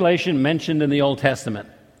tribulation mentioned in the Old Testament?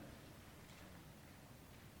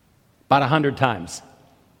 About 100 times.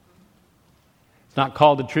 It's not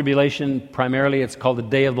called the tribulation primarily, it's called the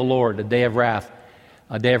day of the Lord, a day of wrath,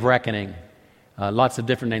 a day of reckoning. Lots of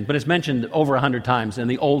different names, but it's mentioned over 100 times in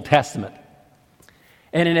the Old Testament.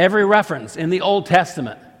 And in every reference in the Old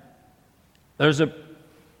Testament, there's a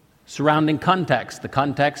surrounding context. The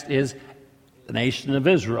context is the nation of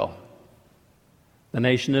Israel. The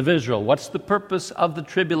nation of Israel. What's the purpose of the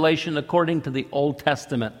tribulation according to the Old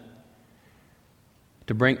Testament?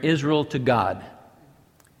 To bring Israel to God.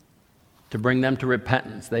 to bring them to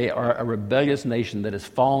repentance. They are a rebellious nation that has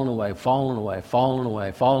fallen away from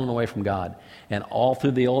God. And all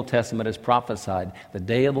through the Old Testament is prophesied, the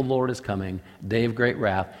day of the Lord is coming, day of great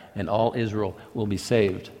wrath, and all Israel will be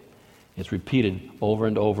saved. It's repeated over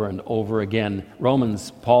and over and over again.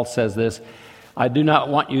 Romans, Paul says this, I do not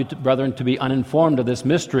want you, brethren, to be uninformed of this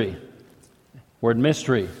mystery. Word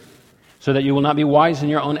mystery. So that you will not be wise in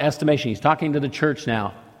your own estimation. He's talking to the church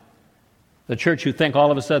now. The church who think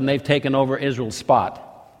all of a sudden they've taken over Israel's spot.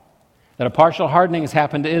 That a partial hardening has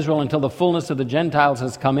happened to Israel until the fullness of the Gentiles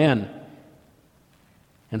has come in.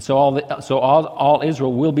 And so all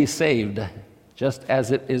Israel will be saved, just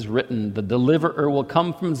as it is written, the deliverer will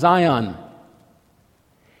come from Zion.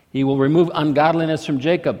 He will remove ungodliness from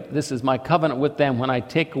Jacob. This is my covenant with them when I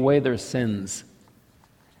take away their sins.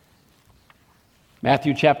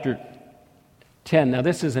 Matthew chapter 10. Now,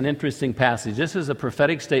 this is an interesting passage. This is a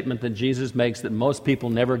prophetic statement that Jesus makes that most people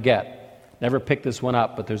never get. Never pick this one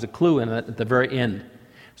up, but there's a clue in it at the very end.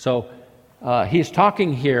 So, he's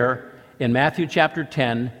talking here in Matthew chapter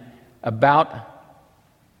 10 about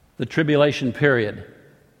the tribulation period.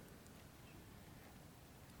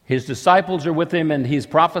 His disciples are with him, and he's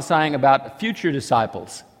prophesying about future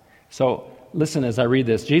disciples. So, listen as I read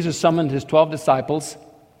this. Jesus summoned his 12 disciples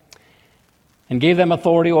and gave them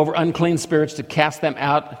authority over unclean spirits to cast them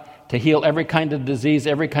out, to heal every kind of disease,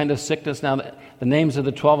 every kind of sickness. Now, the names of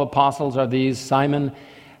the 12 apostles are these: Simon,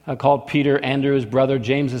 called Peter, Andrew his brother,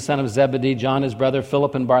 James the son of Zebedee, John his brother,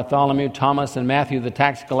 Philip and Bartholomew, Thomas and Matthew the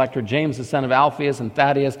tax collector, James the son of Alphaeus and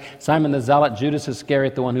Thaddeus, Simon the zealot, Judas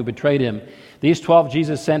Iscariot, the one who betrayed him. These 12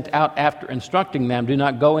 Jesus sent out after instructing them, do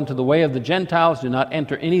not go into the way of the Gentiles, do not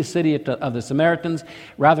enter any city of the Samaritans,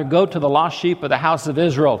 rather go to the lost sheep of the house of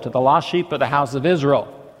Israel, to the lost sheep of the house of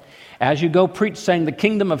Israel. As you go, preach, saying, the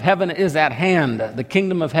kingdom of heaven is at hand. The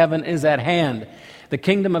kingdom of heaven is at hand. The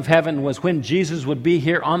kingdom of heaven was when Jesus would be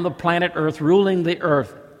here on the planet Earth, ruling the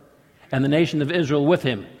earth, and the nation of Israel with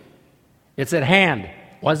him. It's at hand.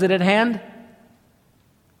 Was it at hand?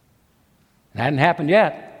 It hadn't happened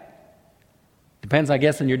yet. Depends, I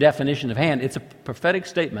guess, on your definition of hand. It's a prophetic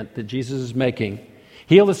statement that Jesus is making.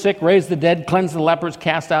 Heal the sick, raise the dead, cleanse the lepers,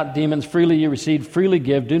 cast out demons. Freely you receive, freely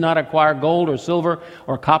give. Do not acquire gold or silver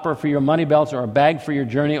or copper for your money belts, or a bag for your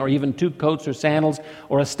journey, or even 2 coats or sandals,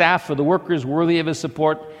 or a staff for the workers worthy of his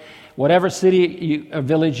support. Whatever city or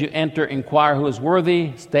village you enter, inquire who is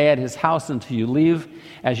worthy. Stay at his house until you leave.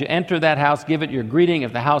 As you enter that house, give it your greeting.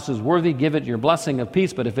 If the house is worthy, give it your blessing of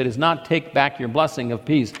peace. But if it is not, take back your blessing of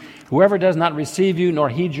peace. Whoever does not receive you nor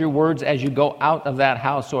heed your words as you go out of that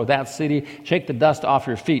house or that city, shake the dust off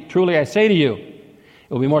your feet. Truly I say to you, it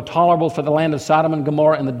will be more tolerable for the land of Sodom and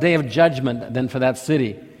Gomorrah in the day of judgment than for that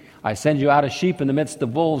city. I send you out as sheep in the midst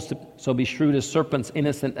of wolves, so be shrewd as serpents,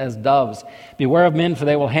 innocent as doves. Beware of men, for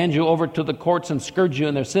they will hand you over to the courts and scourge you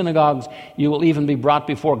in their synagogues. You will even be brought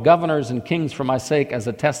before governors and kings for my sake as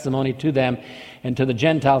a testimony to them and to the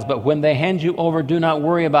Gentiles. But when they hand you over, do not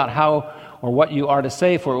worry about how or what you are to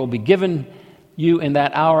say, for it will be given you in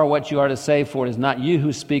that hour what you are to say, for it is not you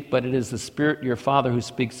who speak, but it is the Spirit your Father who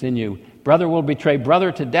speaks in you. Brother will betray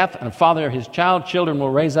brother to death, and a father his child. Children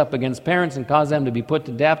will raise up against parents and cause them to be put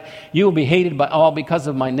to death. You will be hated by all because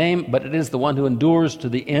of my name, but it is the one who endures to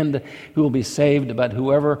the end who will be saved.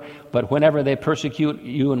 But whenever they persecute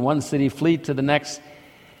you in one city, flee to the next.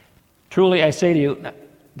 Truly I say to you,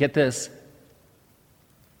 get this,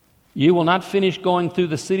 you will not finish going through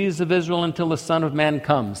the cities of Israel until the Son of Man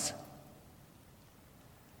comes.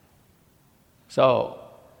 So,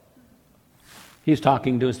 he's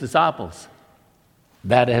talking to his disciples.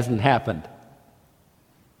 That hasn't happened.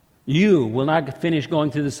 You will not finish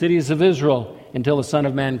going through the cities of Israel until the Son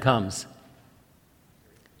of Man comes.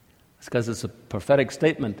 It's because it's a prophetic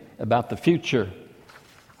statement about the future.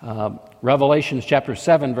 Revelation chapter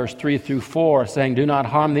 7, verse 3 through 4, saying, do not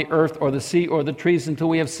harm the earth or the sea or the trees until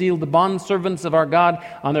we have sealed the bondservants of our God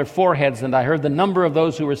on their foreheads. And I heard the number of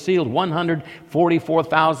those who were sealed,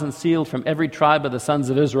 144,000 sealed from every tribe of the sons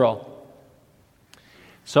of Israel.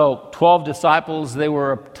 So 12 disciples, they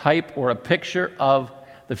were a type or a picture of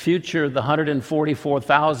the future, the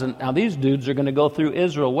 144,000. Now these dudes are going to go through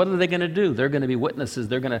Israel. What are they going to do? They're going to be witnesses.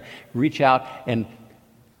 They're going to reach out and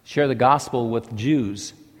share the gospel with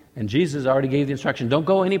Jews. And Jesus already gave the instruction, don't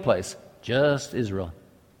go anyplace, just Israel.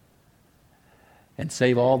 And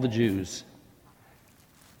save all the Jews.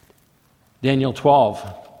 Daniel 12.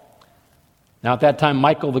 Now at that time,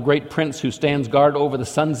 Michael, the great prince who stands guard over the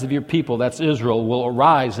sons of your people, that's Israel, will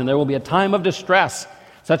arise, and there will be a time of distress,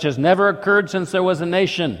 such as never occurred since there was a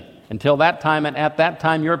nation. Until that time, and at that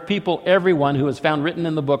time, your people, everyone who is found written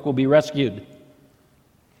in the book, will be rescued.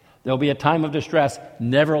 There'll be a time of distress,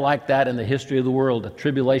 never like that in the history of the world. A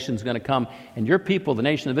tribulation is going to come, and your people, the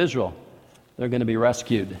nation of Israel, they're going to be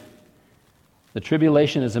rescued. The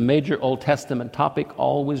tribulation is a major Old Testament topic,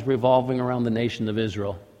 always revolving around the nation of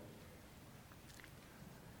Israel.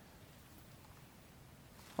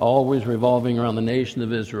 Always revolving around the nation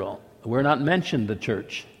of Israel. We're not mentioned, the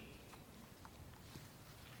church.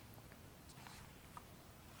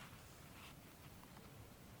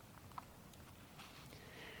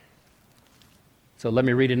 So let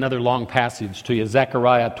me read another long passage to you,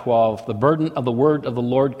 Zechariah 12, the burden of the word of the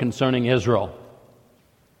Lord concerning Israel.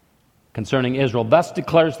 Concerning Israel, thus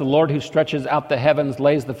declares the Lord who stretches out the heavens,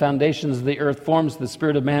 lays the foundations of the earth, forms the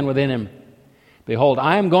spirit of man within him. Behold,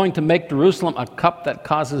 I am going to make Jerusalem a cup that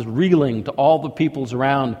causes reeling to all the peoples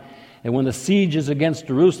around. And when the siege is against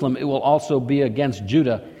Jerusalem, it will also be against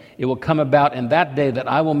Judah. It will come about in that day that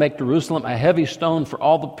I will make Jerusalem a heavy stone for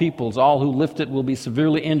all the peoples. All who lift it will be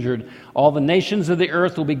severely injured. All the nations of the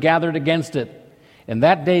earth will be gathered against it. In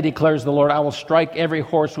that day, declares the Lord, I will strike every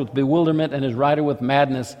horse with bewilderment and his rider with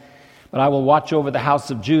madness. But I will watch over the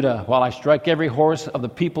house of Judah while I strike every horse of the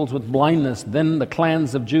peoples with blindness. Then the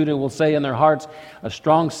clans of Judah will say in their hearts, a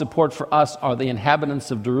strong support for us are the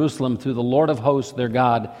inhabitants of Jerusalem through the Lord of hosts, their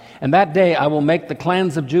God. And that day I will make the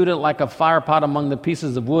clans of Judah like a firepot among the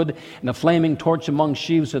pieces of wood and a flaming torch among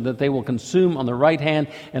sheaves, so that they will consume on the right hand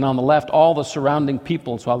and on the left all the surrounding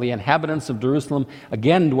peoples, while the inhabitants of Jerusalem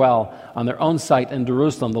again dwell on their own site in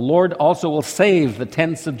Jerusalem. The Lord also will save the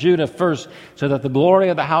tents of Judah first, so that the glory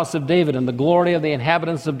of the house of David and the glory of the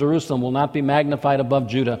inhabitants of Jerusalem will not be magnified above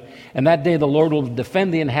Judah. And that day the Lord will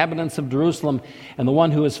defend the inhabitants of Jerusalem, and the one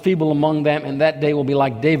who is feeble among them in that day will be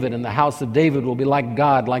like David, and the house of David will be like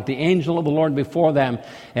God, like the angel of the Lord before them.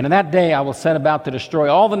 And in that day I will set about to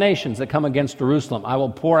destroy all the nations that come against Jerusalem. I will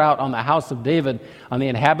pour out on the house of David, on the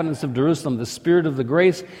inhabitants of Jerusalem, the spirit of the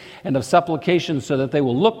grace and of supplication, so that they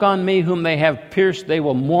will look on me whom they have pierced. They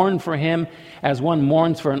will mourn for him as one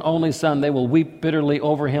mourns for an only son. They will weep bitterly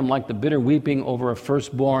over him like the bitter weeping over a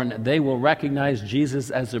firstborn. They will recognize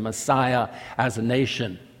Jesus as their Messiah, as a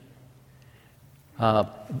nation.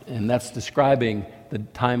 And that's describing the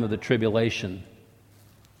time of the tribulation.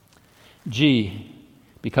 G,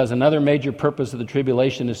 because another major purpose of the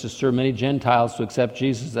tribulation is to stir many Gentiles to accept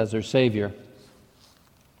Jesus as their Savior.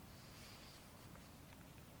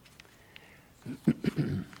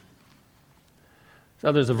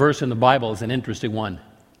 So there's a verse in the Bible, it's an interesting one.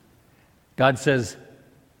 God says,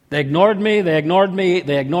 they ignored me,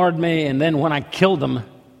 and then when I killed them,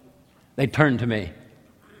 they turned to me.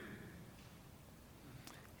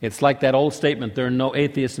 It's like that old statement, there are no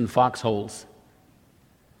atheists in foxholes.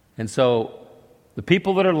 And so the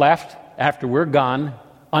people that are left after we're gone,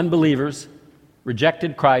 unbelievers,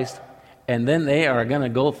 rejected Christ, and then they are going to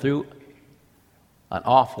go through an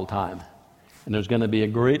awful time. And there's going to be a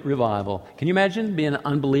great revival. Can you imagine being an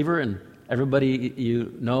unbeliever and everybody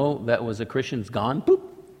you know that was a Christian's gone? Boop.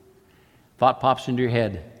 Thought pops into your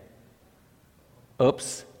head.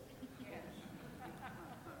 Oops.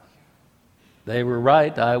 They were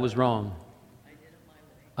right, I was wrong.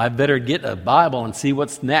 I better get a Bible and see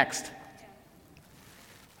what's next.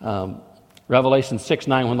 Revelation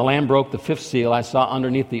 6:9, when the Lamb broke the fifth seal, I saw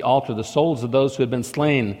underneath the altar the souls of those who had been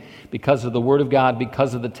slain because of the word of God,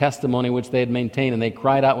 because of the testimony which they had maintained. And they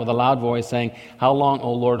cried out with a loud voice, saying, how long,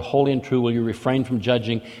 O Lord, holy and true, will you refrain from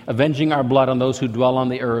judging, avenging our blood on those who dwell on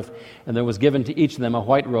the earth? And there was given to each of them a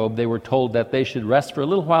white robe. They were told that they should rest for a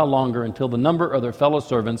little while longer until the number of their fellow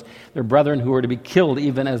servants, their brethren who were to be killed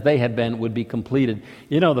even as they had been, would be completed.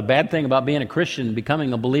 You know, the bad thing about being a Christian,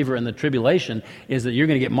 becoming a believer in the tribulation, is that you're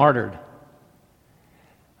going to get martyred.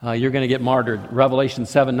 You're going to get martyred. Revelation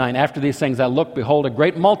 7:9. After these things I looked, behold, a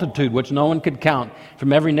great multitude which no one could count,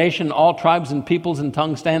 from every nation, all tribes and peoples and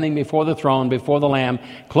tongues, standing before the throne, before the Lamb,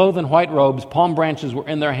 clothed in white robes, palm branches were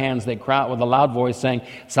in their hands. They cry out with a loud voice, saying,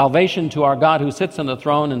 salvation to our God who sits on the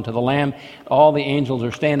throne and to the Lamb. All the angels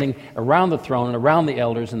are standing around the throne and around the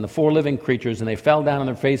elders and the four living creatures, and they fell down on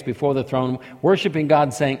their face before the throne, worshiping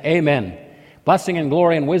God, saying, Amen. Blessing and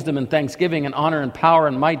glory and wisdom and thanksgiving and honor and power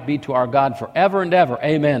and might be to our God forever and ever.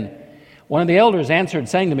 Amen. One of the elders answered,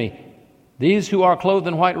 saying to me, these who are clothed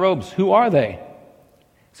in white robes, who are they?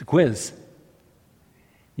 It's a quiz.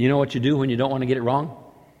 You know what you do when you don't want to get it wrong?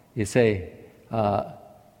 You say,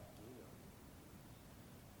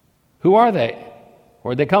 who are they?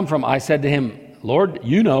 Where'd they come from? I said to him, Lord,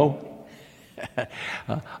 you know.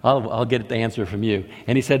 I'll get the answer from you.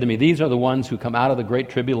 And he said to me, these are the ones who come out of the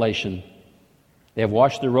great tribulation. They have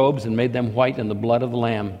washed their robes and made them white in the blood of the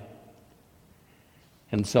Lamb.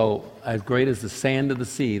 And so, as great as the sand of the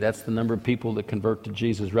sea, that's the number of people that convert to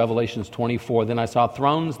Jesus. Revelations 24, then I saw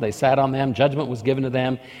thrones, they sat on them, judgment was given to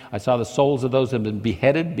them. I saw the souls of those who had been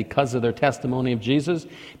beheaded because of their testimony of Jesus,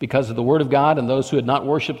 because of the word of God, and those who had not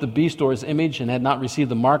worshipped the beast or his image and had not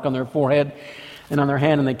received the mark on their forehead and on their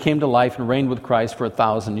hand, and they came to life and reigned with Christ for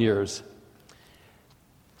 1,000 years.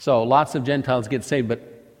 So, lots of Gentiles get saved, but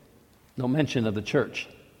no mention of the church.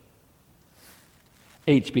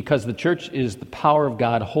 H, because the church is the power of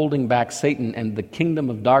God holding back Satan and the kingdom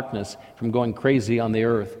of darkness from going crazy on the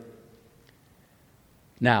earth.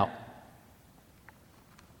 Now,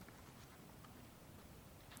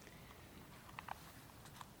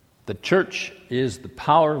 the church is the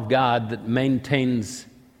power of God that maintains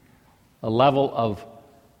a level of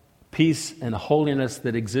peace and holiness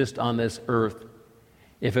that exists on this earth.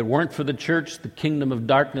 If it weren't for the church, the kingdom of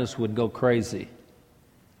darkness would go crazy.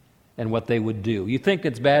 And what they would do. You think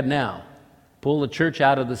it's bad now. Pull the church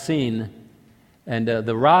out of the scene, and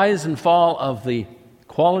the rise and fall of the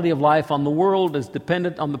quality of life on the world is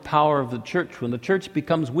dependent on the power of the church. When the church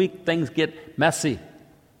becomes weak, things get messy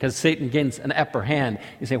because Satan gains an upper hand.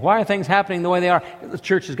 You say, why are things happening the way they are? The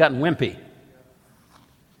church has gotten wimpy.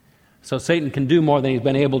 So Satan can do more than he's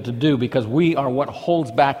been able to do because we are what holds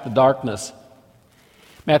back the darkness.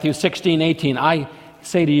 Matthew 16:18, I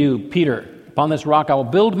say to you, Peter, upon this rock I will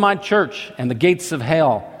build my church, and the gates of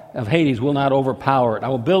hell, of Hades, will not overpower it. I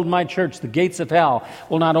will build my church, the gates of hell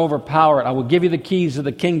will not overpower it. I will give you the keys of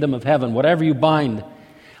the kingdom of heaven. Whatever you bind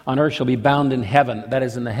on earth shall be bound in heaven, that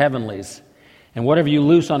is in the heavenlies. And whatever you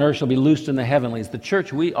loose on earth shall be loosed in the heavenlies. The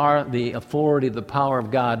church, we are the authority, the power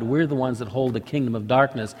of God. We're the ones that hold the kingdom of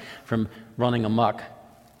darkness from running amok.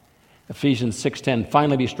 Ephesians 6:10,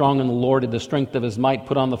 finally be strong in the Lord and the strength of his might.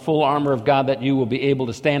 Put on the full armor of God that you will be able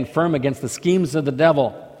to stand firm against the schemes of the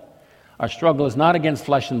devil. Our struggle is not against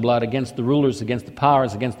flesh and blood, against the rulers, against the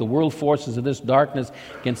powers, against the world forces of this darkness,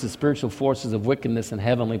 against the spiritual forces of wickedness in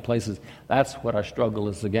heavenly places. That's what our struggle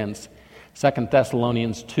is against. 2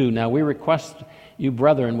 Thessalonians 2, now we request you,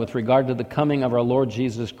 brethren, with regard to the coming of our Lord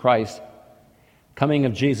Jesus Christ, coming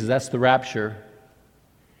of Jesus, that's the rapture,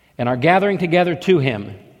 and our gathering together to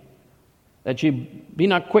him, that you be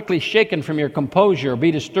not quickly shaken from your composure or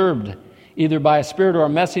be disturbed, either by a spirit or a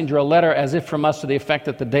messenger or a letter, as if from us to the effect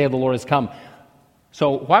that the day of the Lord has come.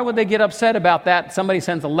 So why would they get upset about that? Somebody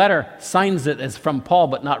sends a letter, signs it as from Paul,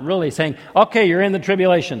 but not really, saying, okay, you're in the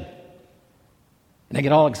tribulation. And they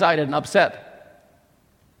get all excited and upset.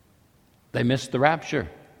 They missed the rapture.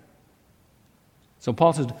 So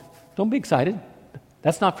Paul says, don't be excited.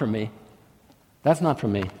 That's not for me. That's not for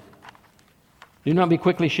me. Do not be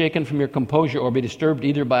quickly shaken from your composure or be disturbed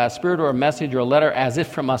either by a spirit or a message or a letter as if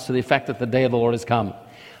from us to the effect that the day of the Lord has come.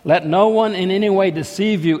 Let no one in any way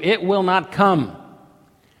deceive you. It will not come.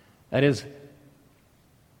 That is,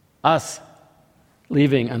 us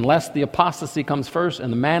leaving, unless the apostasy comes first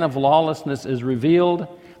and the man of lawlessness is revealed,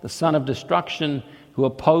 the son of destruction, who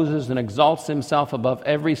opposes and exalts himself above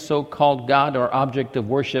every so-called God or object of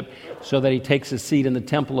worship, so that he takes his seat in the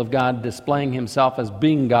temple of God, displaying himself as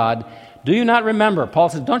being God. Do you not remember? Paul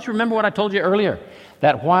says, don't you remember what I told you earlier?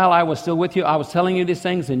 That while I was still with you, I was telling you these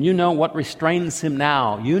things, and you know what restrains him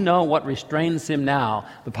now. You know what restrains him now,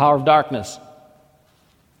 the power of darkness.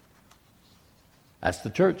 That's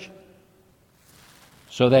the church.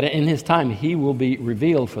 So that in his time he will be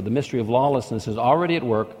revealed, for the mystery of lawlessness is already at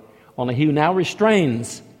work. Only he who now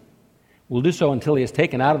restrains will do so until he is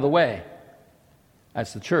taken out of the way.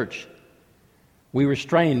 That's the church. We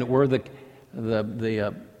restrain. We're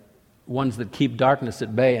the ones that keep darkness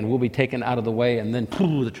at bay, and we'll be taken out of the way, and then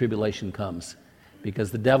the tribulation comes.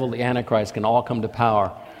 Because the devil, the Antichrist, can all come to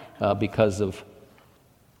power because of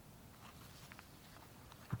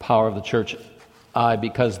the power of the church.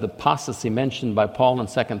 Because the apostasy mentioned by Paul in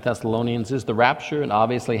 2 Thessalonians is the rapture, and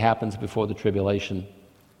obviously happens before the tribulation.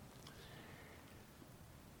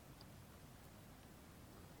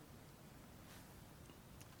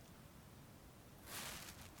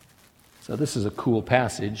 So this is a cool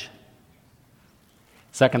passage.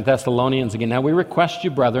 2 Thessalonians again. Now we request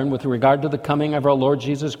you, brethren, with regard to the coming of our Lord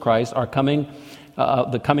Jesus Christ,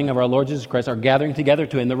 the coming of our Lord Jesus Christ, our gathering together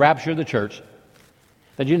to him, the rapture of the church,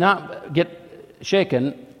 that you not get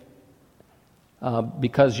shaken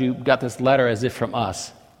because you got this letter as if from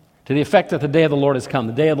us, to the effect that the day of the Lord has come.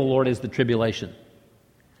 The day of the Lord is the tribulation.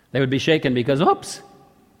 They would be shaken because, oops,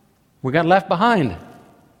 we got left behind.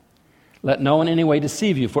 Let no one in any way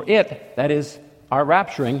deceive you, for it, that is, our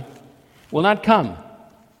rapturing, will not come.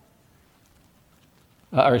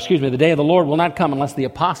 The day of the Lord will not come unless the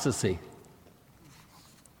apostasy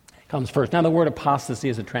comes first. Now, the word apostasy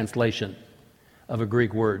is a translation of a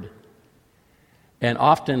Greek word. And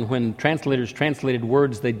often when translators translated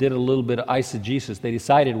words, they did a little bit of eisegesis. They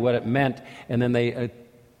decided what it meant, and then they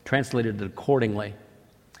translated it accordingly.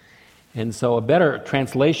 And so a better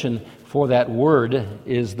translation for that word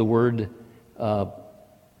is the word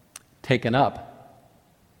taken up.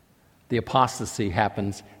 The apostasy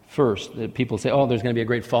happens first. People say, oh, there's going to be a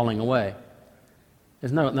great falling away.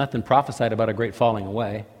 There's nothing prophesied about a great falling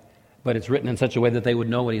away, but it's written in such a way that they would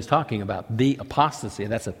know what he's talking about. The apostasy,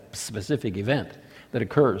 that's a specific event that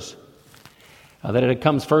occurs. That it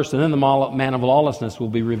comes first, and then the man of lawlessness will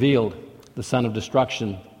be revealed, the son of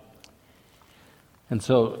destruction. And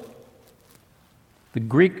so the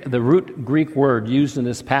root Greek word used in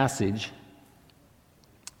this passage,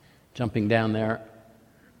 the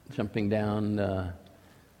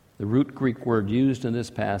root Greek word used in this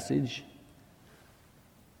passage,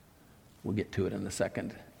 we'll get to it in a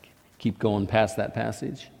second. Keep going past that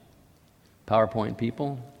passage. PowerPoint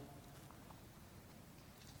people.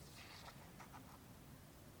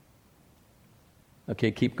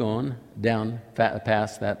 Okay, keep going down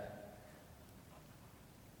past that.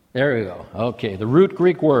 There we go. Okay, the root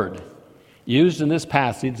Greek word used in this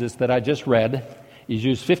passage, this that I just read, is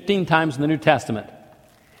used 15 times in the New Testament.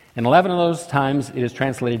 And 11 of those times it is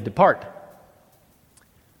translated depart,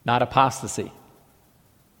 not apostasy.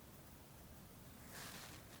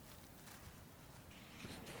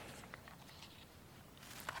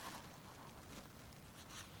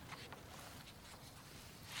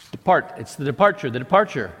 Depart. It's the departure. The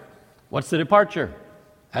departure. What's the departure?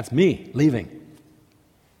 That's me leaving.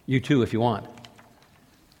 You too, if you want.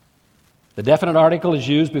 The definite article is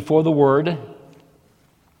used before the word,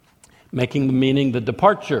 making the meaning the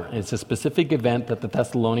departure. It's a specific event that the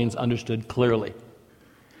Thessalonians understood clearly.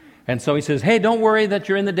 And so he says, hey, don't worry that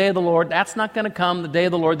you're in the day of the Lord. That's not going to come, the day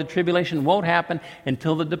of the Lord. The tribulation won't happen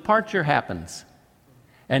until the departure happens.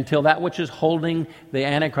 Until that which is holding the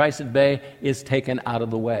Antichrist at bay is taken out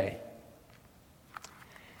of the way.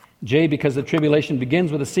 J, because the tribulation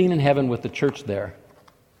begins with a scene in heaven with the church there.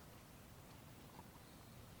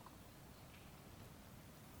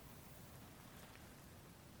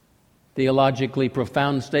 Theologically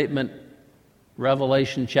profound statement,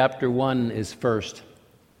 Revelation chapter 1 is first.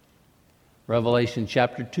 Revelation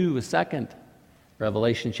chapter 2 is second.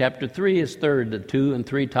 Revelation chapter 3 is third. The 2 and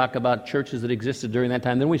 3 talk about churches that existed during that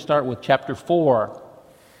time. Then we start with chapter 4.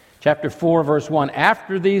 Chapter 4, verse 1.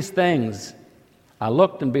 After these things, I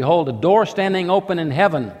looked, and behold, a door standing open in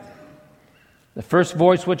heaven. The first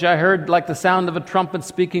voice which I heard, like the sound of a trumpet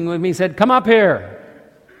speaking with me, said, come up here.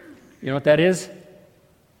 You know what that is?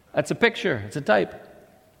 That's a picture. It's a type.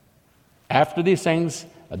 After these things,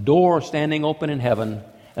 a door standing open in heaven,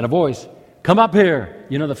 and a voice, come up here.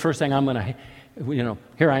 You know, the first thing I'm going to...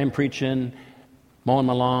 here I am preaching, mowing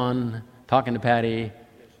my lawn, talking to Patty.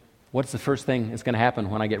 What's the first thing that's going to happen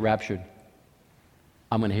when I get raptured?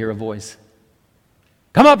 I'm going to hear a voice.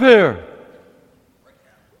 Come up here!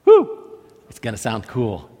 Woo! It's going to sound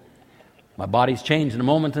cool. My body's changed in a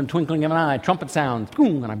moment, in the twinkling of an eye. Trumpet sounds,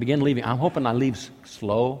 boom, and I begin leaving. I'm hoping I leave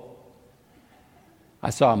slow. I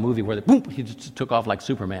saw a movie where he just took off like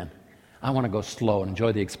Superman. I want to go slow and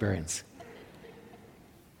enjoy the experience.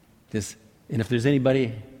 And if there's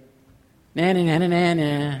anybody, na.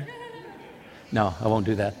 No, I won't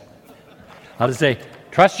do that. I'll just say,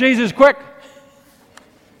 trust Jesus, quick.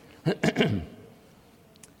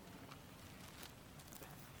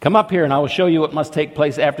 Come up here, and I will show you what must take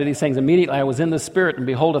place after these things. Immediately I was in the Spirit, and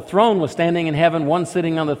behold, a throne was standing in heaven, one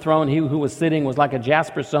sitting on the throne. He who was sitting was like a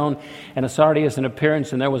jasper stone and a sardius in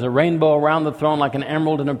appearance, and there was a rainbow around the throne like an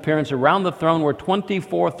emerald in appearance. Around the throne were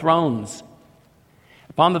 24 thrones.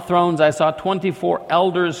 Upon the thrones I saw 24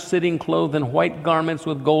 elders sitting clothed in white garments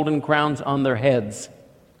with golden crowns on their heads.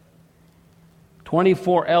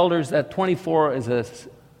 24 elders, that 24 is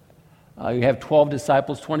you have 12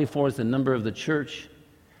 disciples, 24 is the number of the church.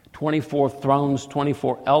 24 thrones,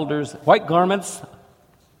 24 elders, white garments.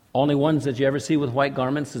 Only ones that you ever see with white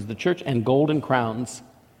garments is the church, and golden crowns.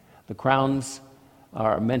 The crowns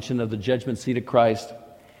are a mention of the judgment seat of Christ.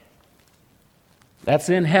 That's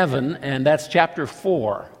in heaven, and that's chapter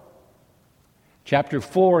 4. Chapter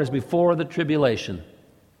 4 is before the tribulation.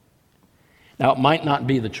 Now, it might not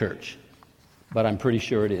be the church, but I'm pretty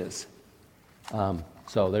sure it is.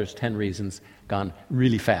 So there's 10 reasons gone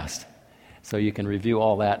really fast. So you can review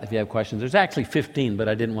all that if you have questions. There's actually 15, but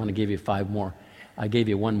I didn't want to give you 5 more. I gave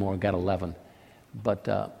you 1 more, got 11.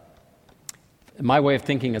 But my way of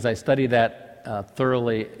thinking, as I study that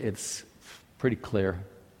thoroughly, it's pretty clear.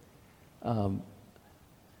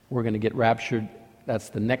 We're going to get raptured. That's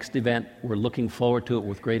the next event. We're looking forward to it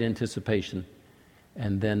with great anticipation.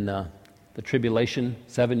 And then the tribulation,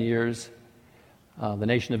 7 years. The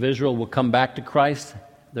nation of Israel will come back to Christ.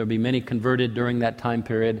 There will be many converted during that time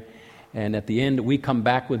period. And at the end, we come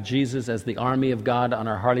back with Jesus as the army of God on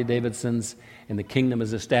our Harley-Davidsons, and the kingdom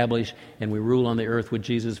is established, and we rule on the earth with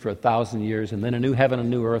Jesus for 1,000 years, and then a new heaven and a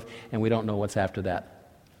new earth, and we don't know what's after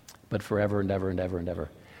that. But forever and ever and ever and ever.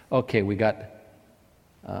 Okay, we got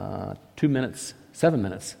 7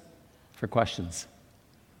 minutes for questions.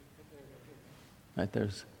 Right,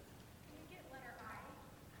 there's...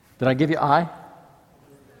 Did I give you I?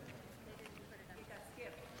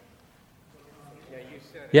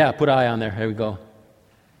 Yeah, put I on there. Here we go.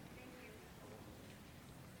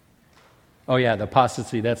 Oh, yeah, the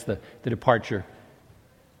apostasy, that's the departure.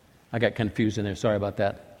 I got confused in there. Sorry about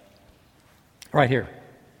that. Right here.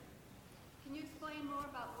 Can you explain more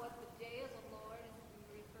about what the day of the Lord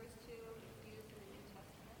refers to used in the New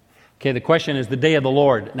Testament? Okay, the question is the day of the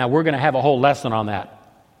Lord. Now, we're going to have a whole lesson on that.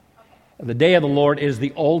 Okay. The day of the Lord is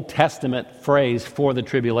the Old Testament phrase for the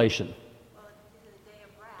tribulation.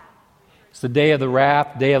 It's the day of the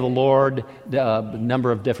wrath, day of the Lord, a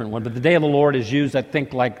number of different ones. But the day of the Lord is used, I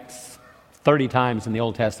think, like 30 times in the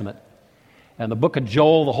Old Testament. And the book of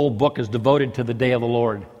Joel, the whole book is devoted to the day of the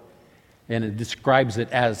Lord. And it describes it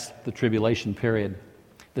as the tribulation period.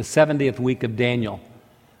 The 70th week of Daniel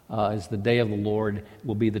is the day of the Lord,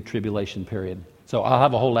 will be the tribulation period. So I'll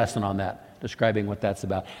have a whole lesson on that, describing what that's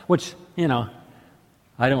about. Which,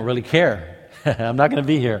 I don't really care. I'm not going to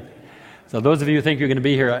be here. So those of you who think you're going to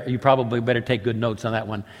be here, you probably better take good notes on that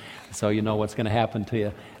one so you know what's going to happen to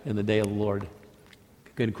you in the day of the Lord.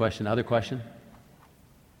 Good question. Other question?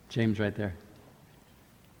 James right there.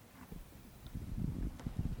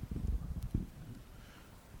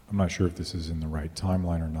 I'm not sure if this is in the right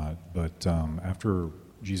timeline or not, but after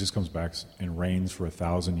Jesus comes back and reigns for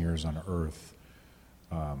 1,000 years on earth,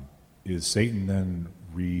 is Satan then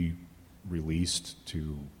released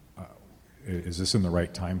to... is this in the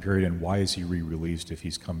right time period, and why is he re-released if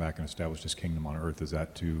he's come back and established his kingdom on earth? Is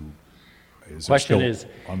that to... Question is,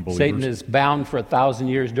 Satan is bound for 1,000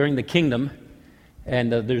 years during the kingdom,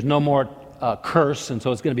 and there's no more curse, and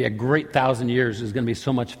so it's going to be a great 1,000 years. There's going to be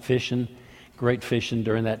so much fishing, great fishing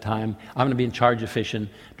during that time. I'm going to be in charge of fishing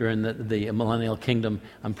during the millennial kingdom,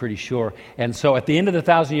 I'm pretty sure. And so at the end of the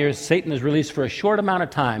 1,000 years, Satan is released for a short amount of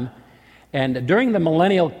time. And during the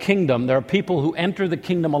millennial kingdom, there are people who enter the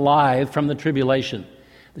kingdom alive from the tribulation.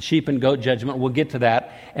 The sheep and goat judgment, we'll get to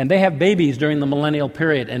that. And they have babies during the millennial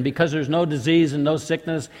period. And because there's no disease and no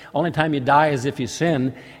sickness, only time you die is if you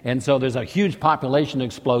sin. And so there's a huge population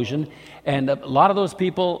explosion. And a lot of those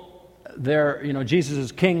people, Jesus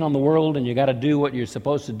is king on the world, and you got to do what you're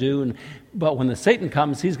supposed to do. But when the Satan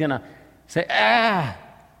comes, he's going to say,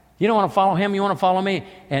 you don't want to follow him, you want to follow me.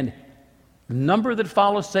 And the number that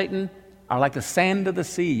follows Satan are like the sand of the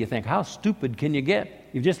sea. You think, how stupid can you get?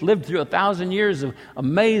 You've just lived through 1,000 years of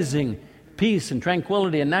amazing peace and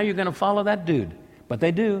tranquility, and now you're going to follow that dude. But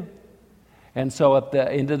they do. And so at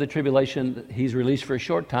the end of the tribulation, he's released for a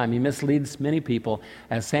short time. He misleads many people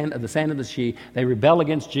as the sand of the sea. They rebel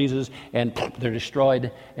against Jesus, and they're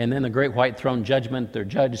destroyed. And then the great white throne judgment, they're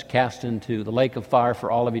judged, cast into the lake of fire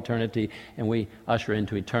for all of eternity, and we usher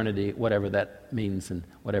into eternity, whatever that means and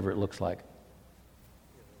whatever it looks like.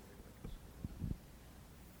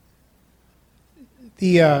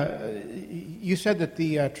 You said that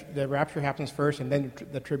the rapture happens first and then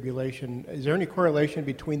the tribulation. Is there any correlation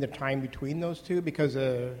between the time between those two? Because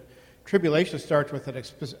tribulation starts with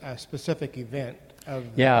a specific event.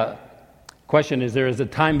 Question is, there is a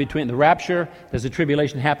time between the rapture, does the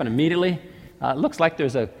tribulation happen immediately? It looks like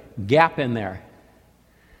there's a gap in there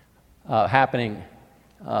happening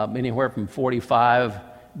anywhere from 45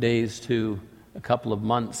 days to a couple of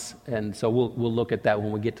months, and so we'll look at that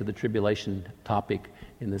when we get to the tribulation topic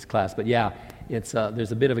in this class. But it's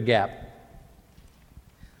there's a bit of a gap.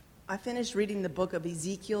 I finished reading the book of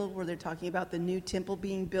Ezekiel where they're talking about the new temple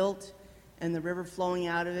being built and the river flowing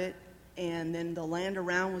out of it, and then the land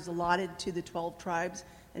around was allotted to the 12 tribes,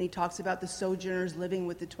 and he talks about the sojourners living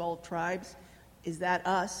with the 12 tribes. Is that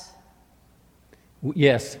us?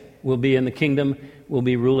 Yes, we'll be in the kingdom, we'll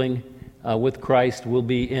be ruling with Christ, we'll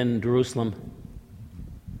be in Jerusalem.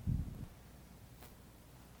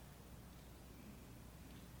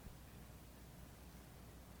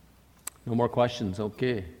 No more questions?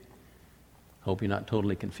 Okay. Hope you're not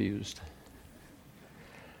totally confused.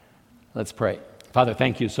 Let's pray. Father,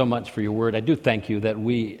 thank you so much for your word. I do thank you that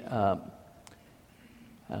we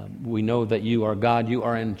know that you are God, you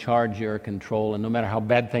are in charge, you're in control, and no matter how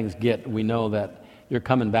bad things get, we know that you're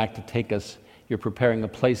coming back to take us. You're preparing a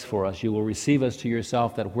place for us. You will receive us to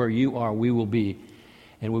yourself, that where you are, we will be,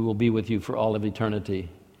 and we will be with you for all of eternity.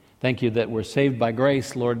 Thank you that we're saved by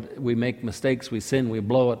grace. Lord, we make mistakes, we sin, we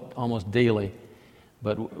blow it almost daily,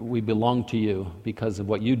 but we belong to you because of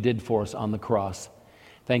what you did for us on the cross.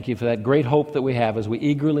 Thank you for that great hope that we have as we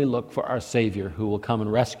eagerly look for our Savior who will come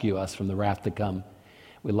and rescue us from the wrath to come.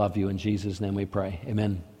 We love you. In Jesus' name we pray.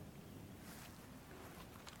 Amen.